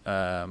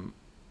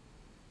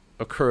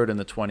occurred in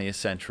the 20th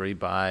century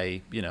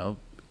by,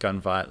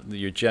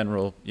 your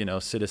general,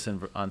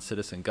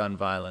 citizen gun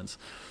violence.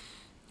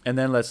 And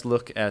then let's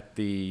look at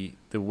the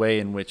way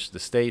in which the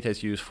state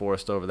has used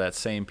force over that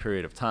same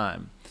period of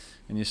time.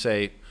 And you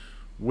say,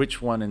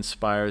 which one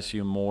inspires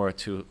you more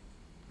to,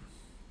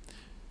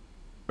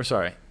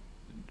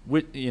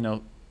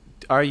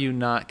 are you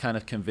not kind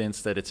of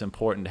convinced that it's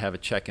important to have a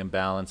check and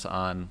balance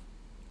on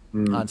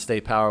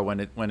state power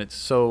when it's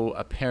so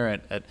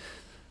apparent at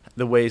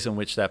the ways in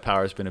which that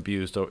power has been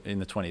abused in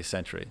the 20th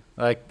century?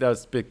 Like, that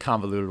was a big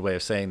convoluted way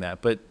of saying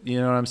that, but you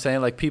know what I'm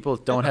saying? Like, people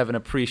don't have an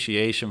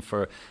appreciation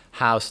for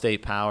how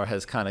state power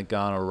has kind of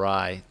gone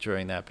awry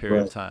during that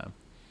period of time.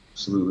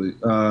 Absolutely.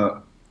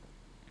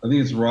 I think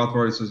it's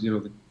Rothbard says,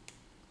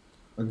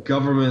 a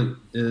government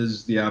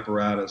is the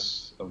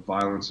apparatus of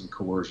violence and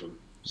coercion,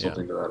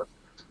 something to that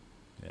effect.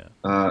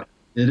 Yeah.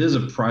 It is a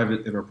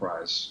private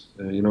enterprise.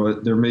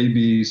 There may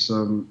be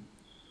some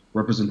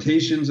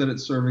representations that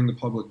it's serving the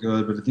public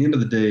good, but at the end of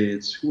the day,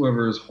 it's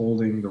whoever is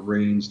holding the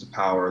reins to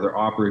power. They're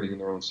operating in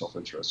their own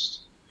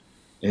self-interest.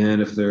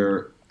 And if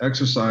they're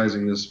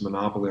exercising this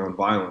monopoly on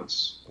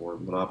violence or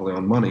monopoly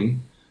on money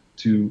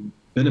to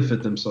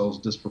benefit themselves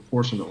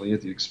disproportionately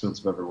at the expense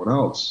of everyone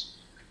else,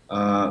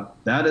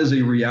 that is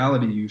a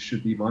reality you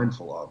should be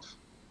mindful of.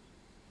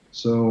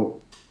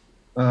 So,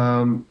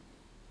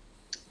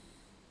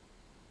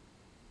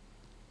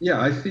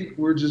 I think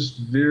we're just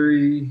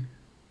very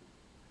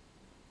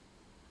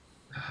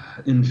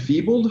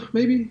enfeebled,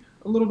 maybe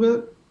a little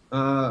bit,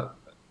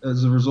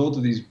 as a result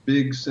of these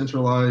big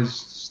centralized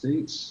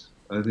states.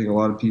 I think a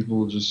lot of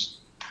people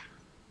just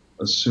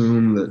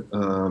assume that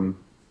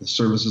the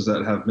services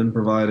that have been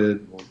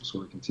provided will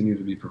sort of continue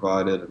to be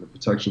provided, and the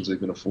protections they've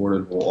been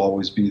afforded will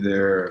always be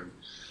there.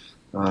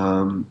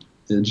 And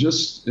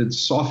it's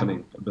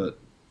softening a bit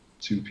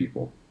to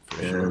people.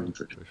 For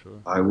sure.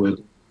 I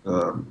would,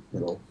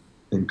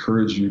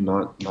 encourage you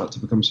not to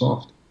become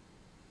soft.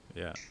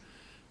 Yeah,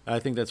 I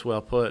think that's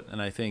well put,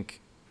 and I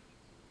think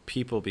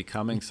people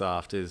becoming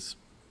soft is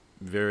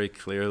very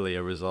clearly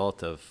a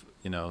result of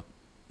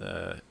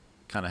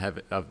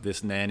of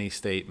this nanny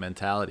state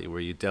mentality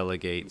where you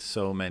delegate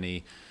so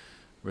many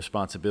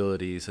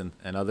responsibilities and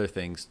other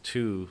things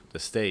to the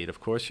state.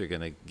 Of course, you're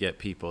going to get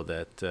people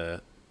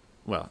that,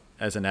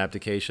 as an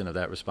abdication of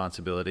that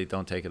responsibility,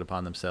 don't take it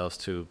upon themselves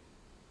to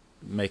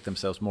make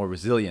themselves more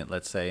resilient,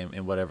 let's say,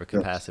 in whatever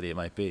capacity it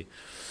might be.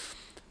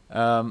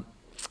 All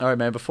right,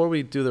 man, before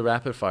we do the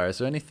rapid fire, is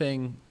there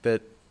anything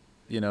that,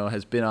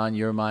 has been on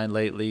your mind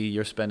lately,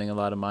 you're spending a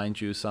lot of mind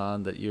juice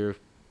on, that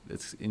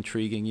it's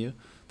intriguing you,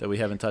 that we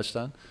haven't touched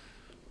on?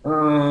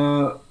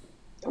 I'm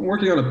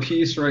working on a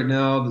piece right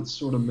now that's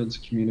sort of meant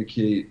to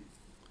communicate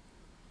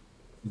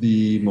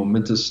the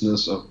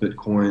momentousness of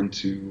Bitcoin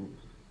to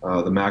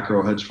the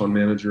macro hedge fund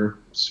manager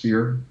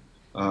sphere.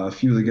 A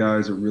few of the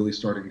guys are really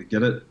starting to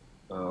get it,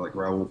 like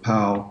Raoul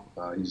Pal.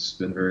 He's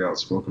been very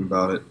outspoken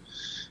about it.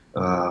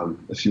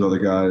 A few other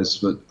guys,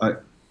 but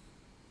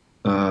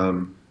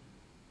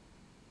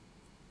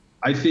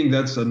I think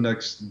that's the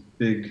next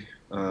big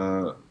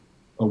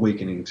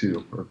awakening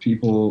too, or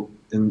people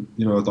at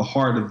the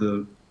heart of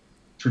the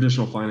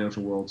traditional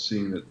financial world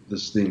seeing that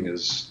this thing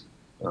is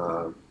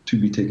to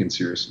be taken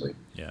seriously.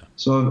 Yeah.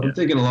 So I'm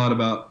thinking a lot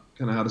about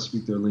kind of how to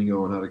speak their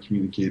lingo and how to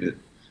communicate it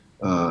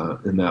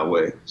in that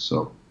way.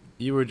 So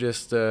you were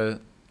just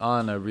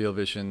on a Real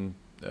Vision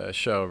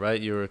show,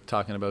 right? You were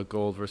talking about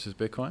gold versus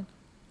Bitcoin.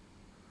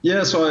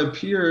 Yeah, so I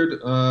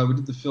appeared. We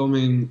did the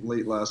filming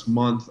late last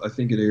month. I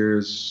think it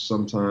airs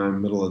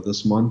sometime middle of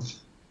this month.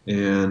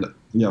 And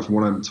from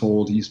what I'm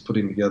told, he's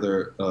putting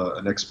together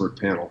an expert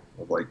panel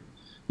of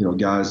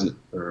guys that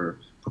are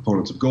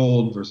proponents of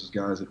gold versus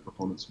guys that are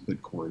proponents of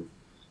Bitcoin.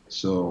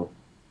 So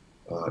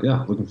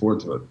looking forward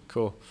to it.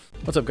 Cool.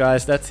 What's up,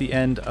 guys? That's the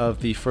end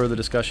of the further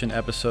discussion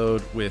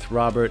episode with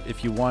Robert.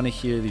 If you want to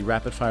hear the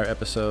rapid fire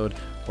episode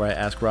where I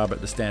ask Robert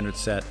the standard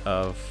set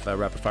of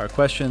rapid fire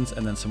questions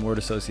and then some word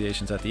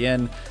associations at the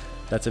end,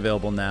 that's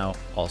available now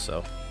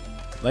also.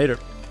 Later.